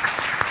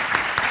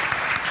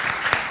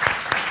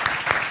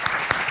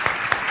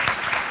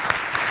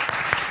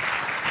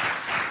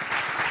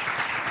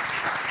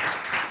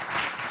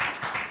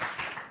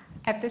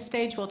 At this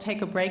stage, we'll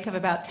take a break of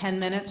about 10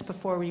 minutes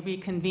before we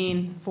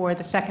reconvene for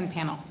the second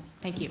panel.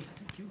 Thank you.